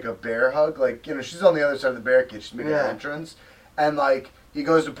basically like a bear hug. Like, you know, she's on the other side of the barricade, she's making her entrance, and like he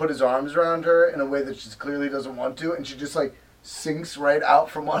goes to put his arms around her in a way that she clearly doesn't want to, and she just like sinks right out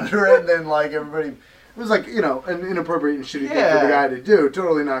from under it, and then like everybody, it was like, you know, an inappropriate and shitty thing for the guy to do,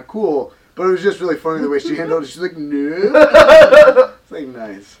 totally not cool. But it was just really funny the way she handled it. She's like, no. It's like,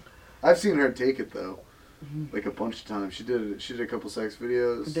 nice. I've seen her take it though. Like a bunch of times. She did a couple sex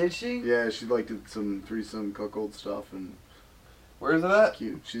videos. Did she? Yeah, she like did some threesome cuckold stuff, and Where is it at?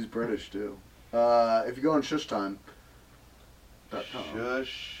 cute. She's British too. If you go on ShushTime.com.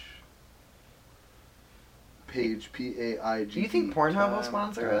 Shush. Page PAIG. Do you think Pornhub will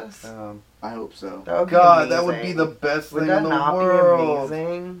sponsor us? I hope so. That would be God, amazing. that would be the best Would thing that in the not world. be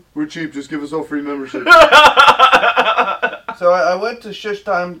amazing? We're cheap. Just give us all free membership. So I went to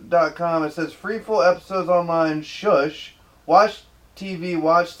shush.time.com. It says free full episodes online. Shush. Watch TV.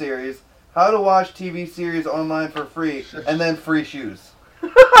 Watch series. How to watch TV series online for free, and then free shoes.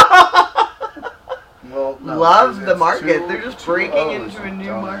 Well, no, Love because the it's market. two- They're just two breaking O's, into a you new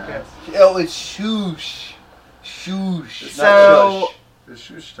dumbass. market. Oh, it's shoosh. Shoosh. So- not shush. It's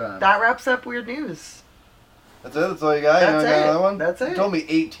Shush Time. That wraps up Weird News. That's it. That's all you got. That's you got it. another one? That's You it. told me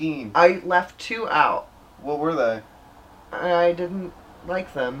 18. I left 2 out. What were they? I didn't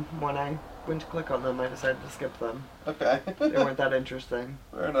like them. When I went to click on them, I decided to skip them. Okay. They weren't that interesting.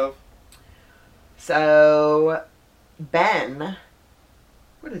 Fair enough. So, Ben,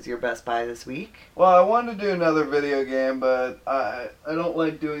 what is your best buy this week? Well, I wanted to do another video game, but I don't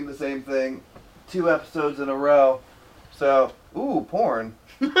like doing the same thing 2 episodes in a row. So, ooh, porn.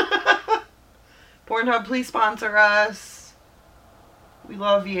 Pornhub, please sponsor us. We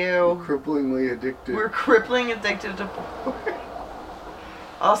love you. Cripplingly addicted. We're crippling addicted to porn.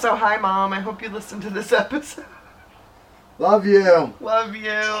 Also, hi Mom, I hope you listen to this episode. Love you. Love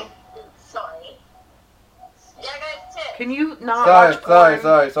you. Sorry. Yeah, guys, tip. Can you not watch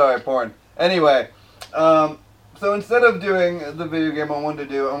porn? Sorry, porn. Anyway, so instead of doing the video game I wanted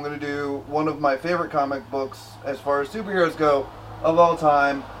to do, I'm going to do one of my favorite comic books as far as superheroes go of all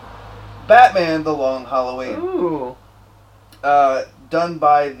time, Batman: The Long Halloween. Ooh. Done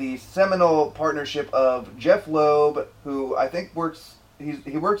by the seminal partnership of Jeff Loeb, who I think works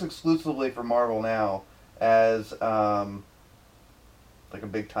exclusively for Marvel now as like a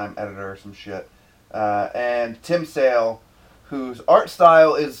big time editor or some shit, and Tim Sale, whose art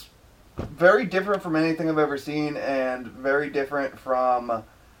style is very different from anything I've ever seen and very different from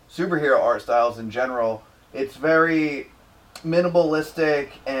superhero art styles in general. It's very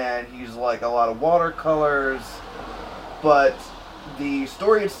minimalistic and he uses like a lot of watercolors, but the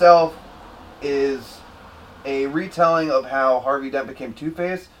story itself is a retelling of how Harvey Dent became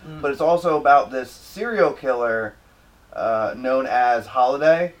Two-Face, but it's also about this serial killer known as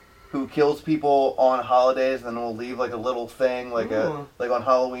Holiday, who kills people on holidays and then will leave like a little thing, like on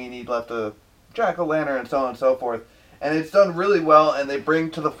Halloween he left a jack-o'-lantern and so on and so forth. And it's done really well, and they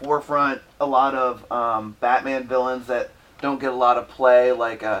bring to the forefront a lot of Batman villains that don't get a lot of play,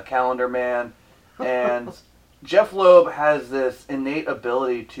 like Calendar Man. And Jeff Loeb has this innate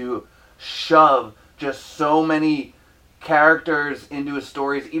ability to shove just so many characters into his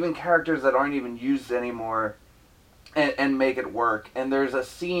stories, even characters that aren't even used anymore, and make it work. And there's a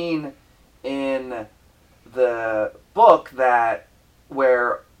scene in the book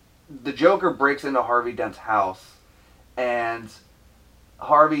where the Joker breaks into Harvey Dent's house, and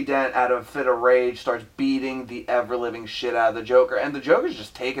Harvey Dent, out of a fit of rage, starts beating the ever-living shit out of the Joker. And the Joker's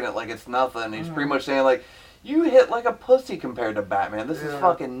just taking it like it's nothing. He's pretty much saying, like, you hit like a pussy compared to Batman. This is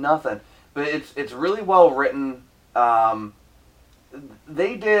fucking nothing. But it's really well written.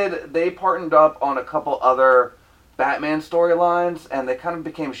 They partnered up on a couple other Batman storylines, and they kind of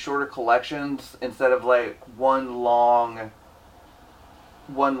became shorter collections instead of like one long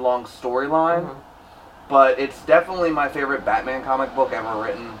storyline. But it's definitely my favorite Batman comic book ever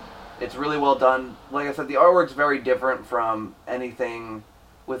written. It's really well done. Like I said, the artwork's very different from anything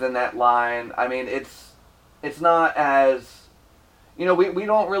within that line. I mean, it's not as, we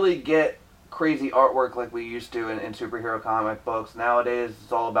don't really get crazy artwork like we used to in superhero comic books. Nowadays,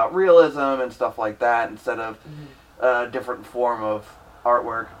 it's all about realism and stuff like that instead of a different form of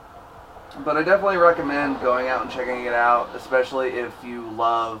artwork. But I definitely recommend going out and checking it out, especially if you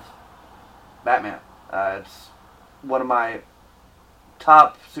love Batman. It's one of my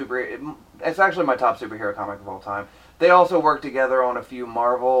it's actually my top superhero comic of all time. They also work together on a few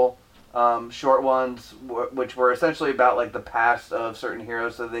Marvel short ones, which were essentially about like the past of certain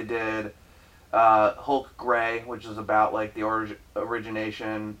heroes. So they did Hulk Gray, which is about like the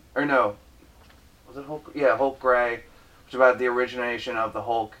origination, or no, was it Hulk? Yeah, Hulk Gray, which is about the origination of the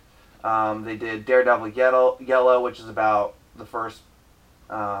Hulk. They did Daredevil Yellow, which is about the first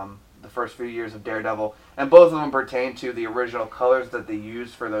few years of Daredevil, and both of them pertain to the original colors that they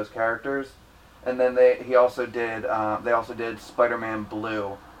used for those characters. And then they also did Spider-Man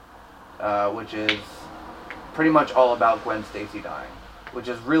Blue, which is pretty much all about Gwen Stacy dying, which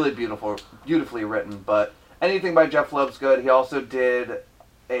is really beautifully written. But anything by Jeff Loeb's good. He also did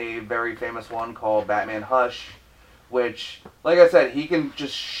a very famous one called Batman Hush, which, like I said, he can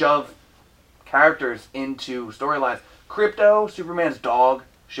just shove characters into storylines. Crypto, Superman's dog,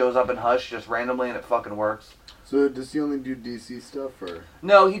 shows up in Hush just randomly, and it fucking works. So does he only do DC stuff, or?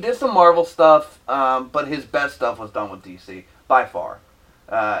 No, he did some Marvel stuff, but his best stuff was done with DC, by far.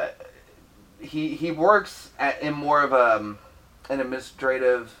 He works in more of an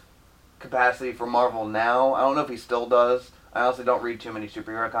administrative capacity for Marvel now. I don't know if he still does. I honestly don't read too many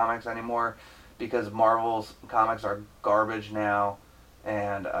superhero comics anymore, because Marvel's comics are garbage now,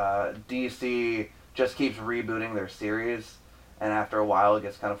 and DC just keeps rebooting their series. And after a while, it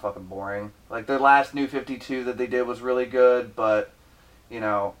gets kind of fucking boring. Like, their last New 52 that they did was really good, but, you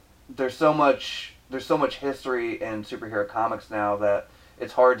know, there's so much history in superhero comics now that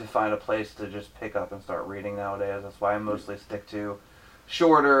it's hard to find a place to just pick up and start reading nowadays. That's why I mostly stick to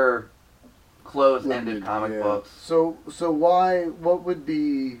shorter, closed-ended comic books. So what would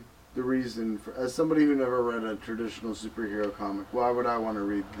be the reason, for, as somebody who never read a traditional superhero comic, why would I want to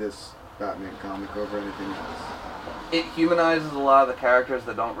read this Batman comic over anything else? It humanizes a lot of the characters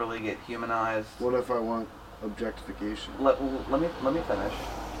that don't really get humanized. What if I want objectification? Let me finish.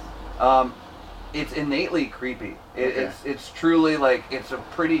 It's innately creepy. It's truly like, it's a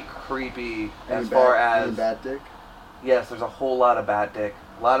pretty creepy as far as any bat dick. Yes, there's a whole lot of bat dick,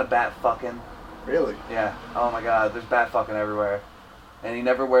 a lot of bat fucking. Really? Yeah. Oh my God, there's bat fucking everywhere, and he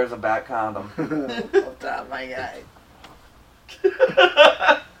never wears a bat condom. Up top, my guy.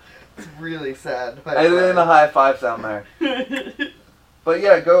 It's really sad. I did the high five sound there. But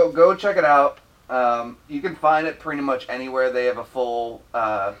yeah, go check it out. You can find it pretty much anywhere. They have a full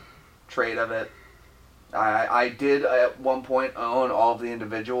trade of it. I did at one point own all of the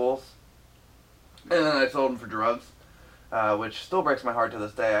individuals, and then I sold them for drugs, which still breaks my heart to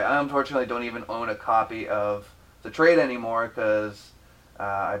this day. I unfortunately don't even own a copy of the trade anymore, because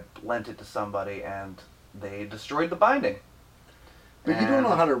I lent it to somebody and they destroyed the binding. But you don't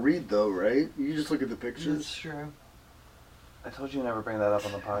know how to read, though, right? You just look at the pictures. That's true. I told you to never bring that up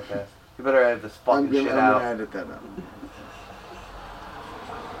on the podcast. You better edit this fucking I'm shit gonna out. edit that out.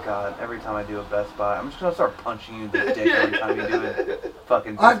 God, every time I do a Best Buy, I'm just gonna start punching you in the dick every time you do it.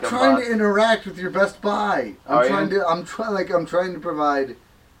 Fucking disco I'm trying box. to interact with your Best Buy. Are I'm you? trying to provide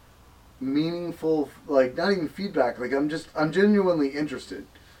meaningful, like, not even feedback. Like, I'm genuinely interested,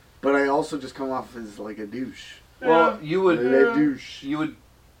 but I also just come off as like a douche. Well, you would A douche. you would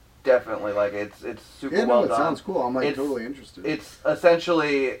definitely like it. It's super Yeah, no, well it done. sounds cool. I'm like It's- totally interested. It's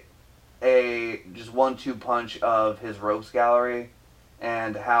essentially a just 1-2 punch of his rogues gallery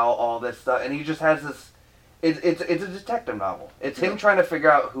and how all this stuff, and he just has this. It's a detective novel. It's him trying to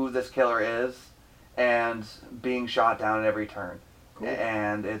figure out who this killer is, and being shot down at every turn. Cool.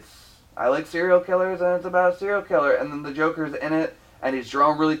 And I like serial killers, and it's about a serial killer, and then the Joker's in it, and he's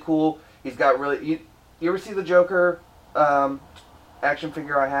drawn really cool. He's got really. You ever see the Joker action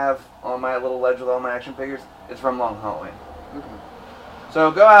figure I have on my little ledge with all my action figures? It's from Long Halloween. Okay.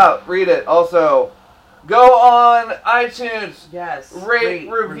 So go out, read it. Also, go on iTunes, Yes. rate,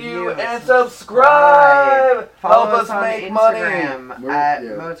 review, and subscribe. Follow Help us us on make money. Instagram We're- at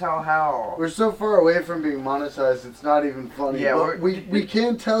yeah. Motel Hell. We're so far away from being monetized, it's not even funny. Yeah, But we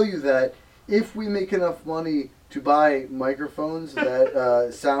can tell you that if we make enough money to buy microphones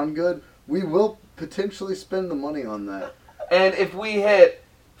that sound good, we will potentially spend the money on that. And if we hit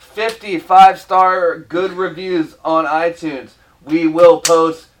 50 5-star good reviews on iTunes, we will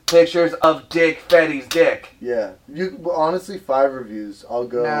post pictures of Dick Fetty's dick. Yeah. Well, honestly, 5 reviews. I'll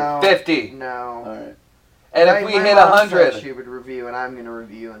go. No. 50. No. Alright. And if My we hit mom said 100, she would review, and I'm gonna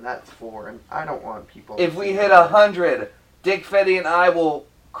review, and that's 4. And I don't want people. if to we see hit that. 100, Dick Fetty and I will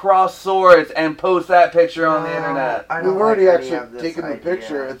cross swords and post that picture on the No, internet. I don't We've already like any of actually this taken the idea.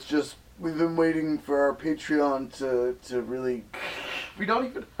 picture. It's just we've been waiting for our Patreon to really. We don't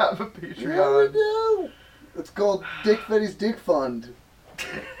even have a Yeah, we Patreon. do. It's called Dick Fetty's Dick Fund.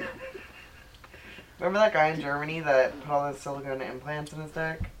 Remember that guy in Germany that put all those silicone implants in his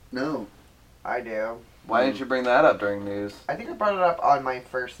dick? No. I do. Why didn't you bring that up during news? I think I brought it up on my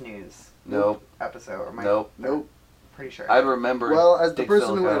first news Nope. episode. Or my, Nope. Nope. Pretty sure. I remember. Well, as the Dick person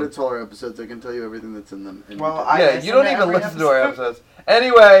who Silicone. edits all our episodes, I can tell you everything that's in them. Well, detail. I Yeah, listen you don't to even every listen to our episode. episodes.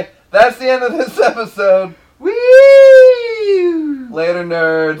 Anyway, that's the end of this episode. Woo! Later,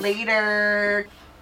 nerds. Later.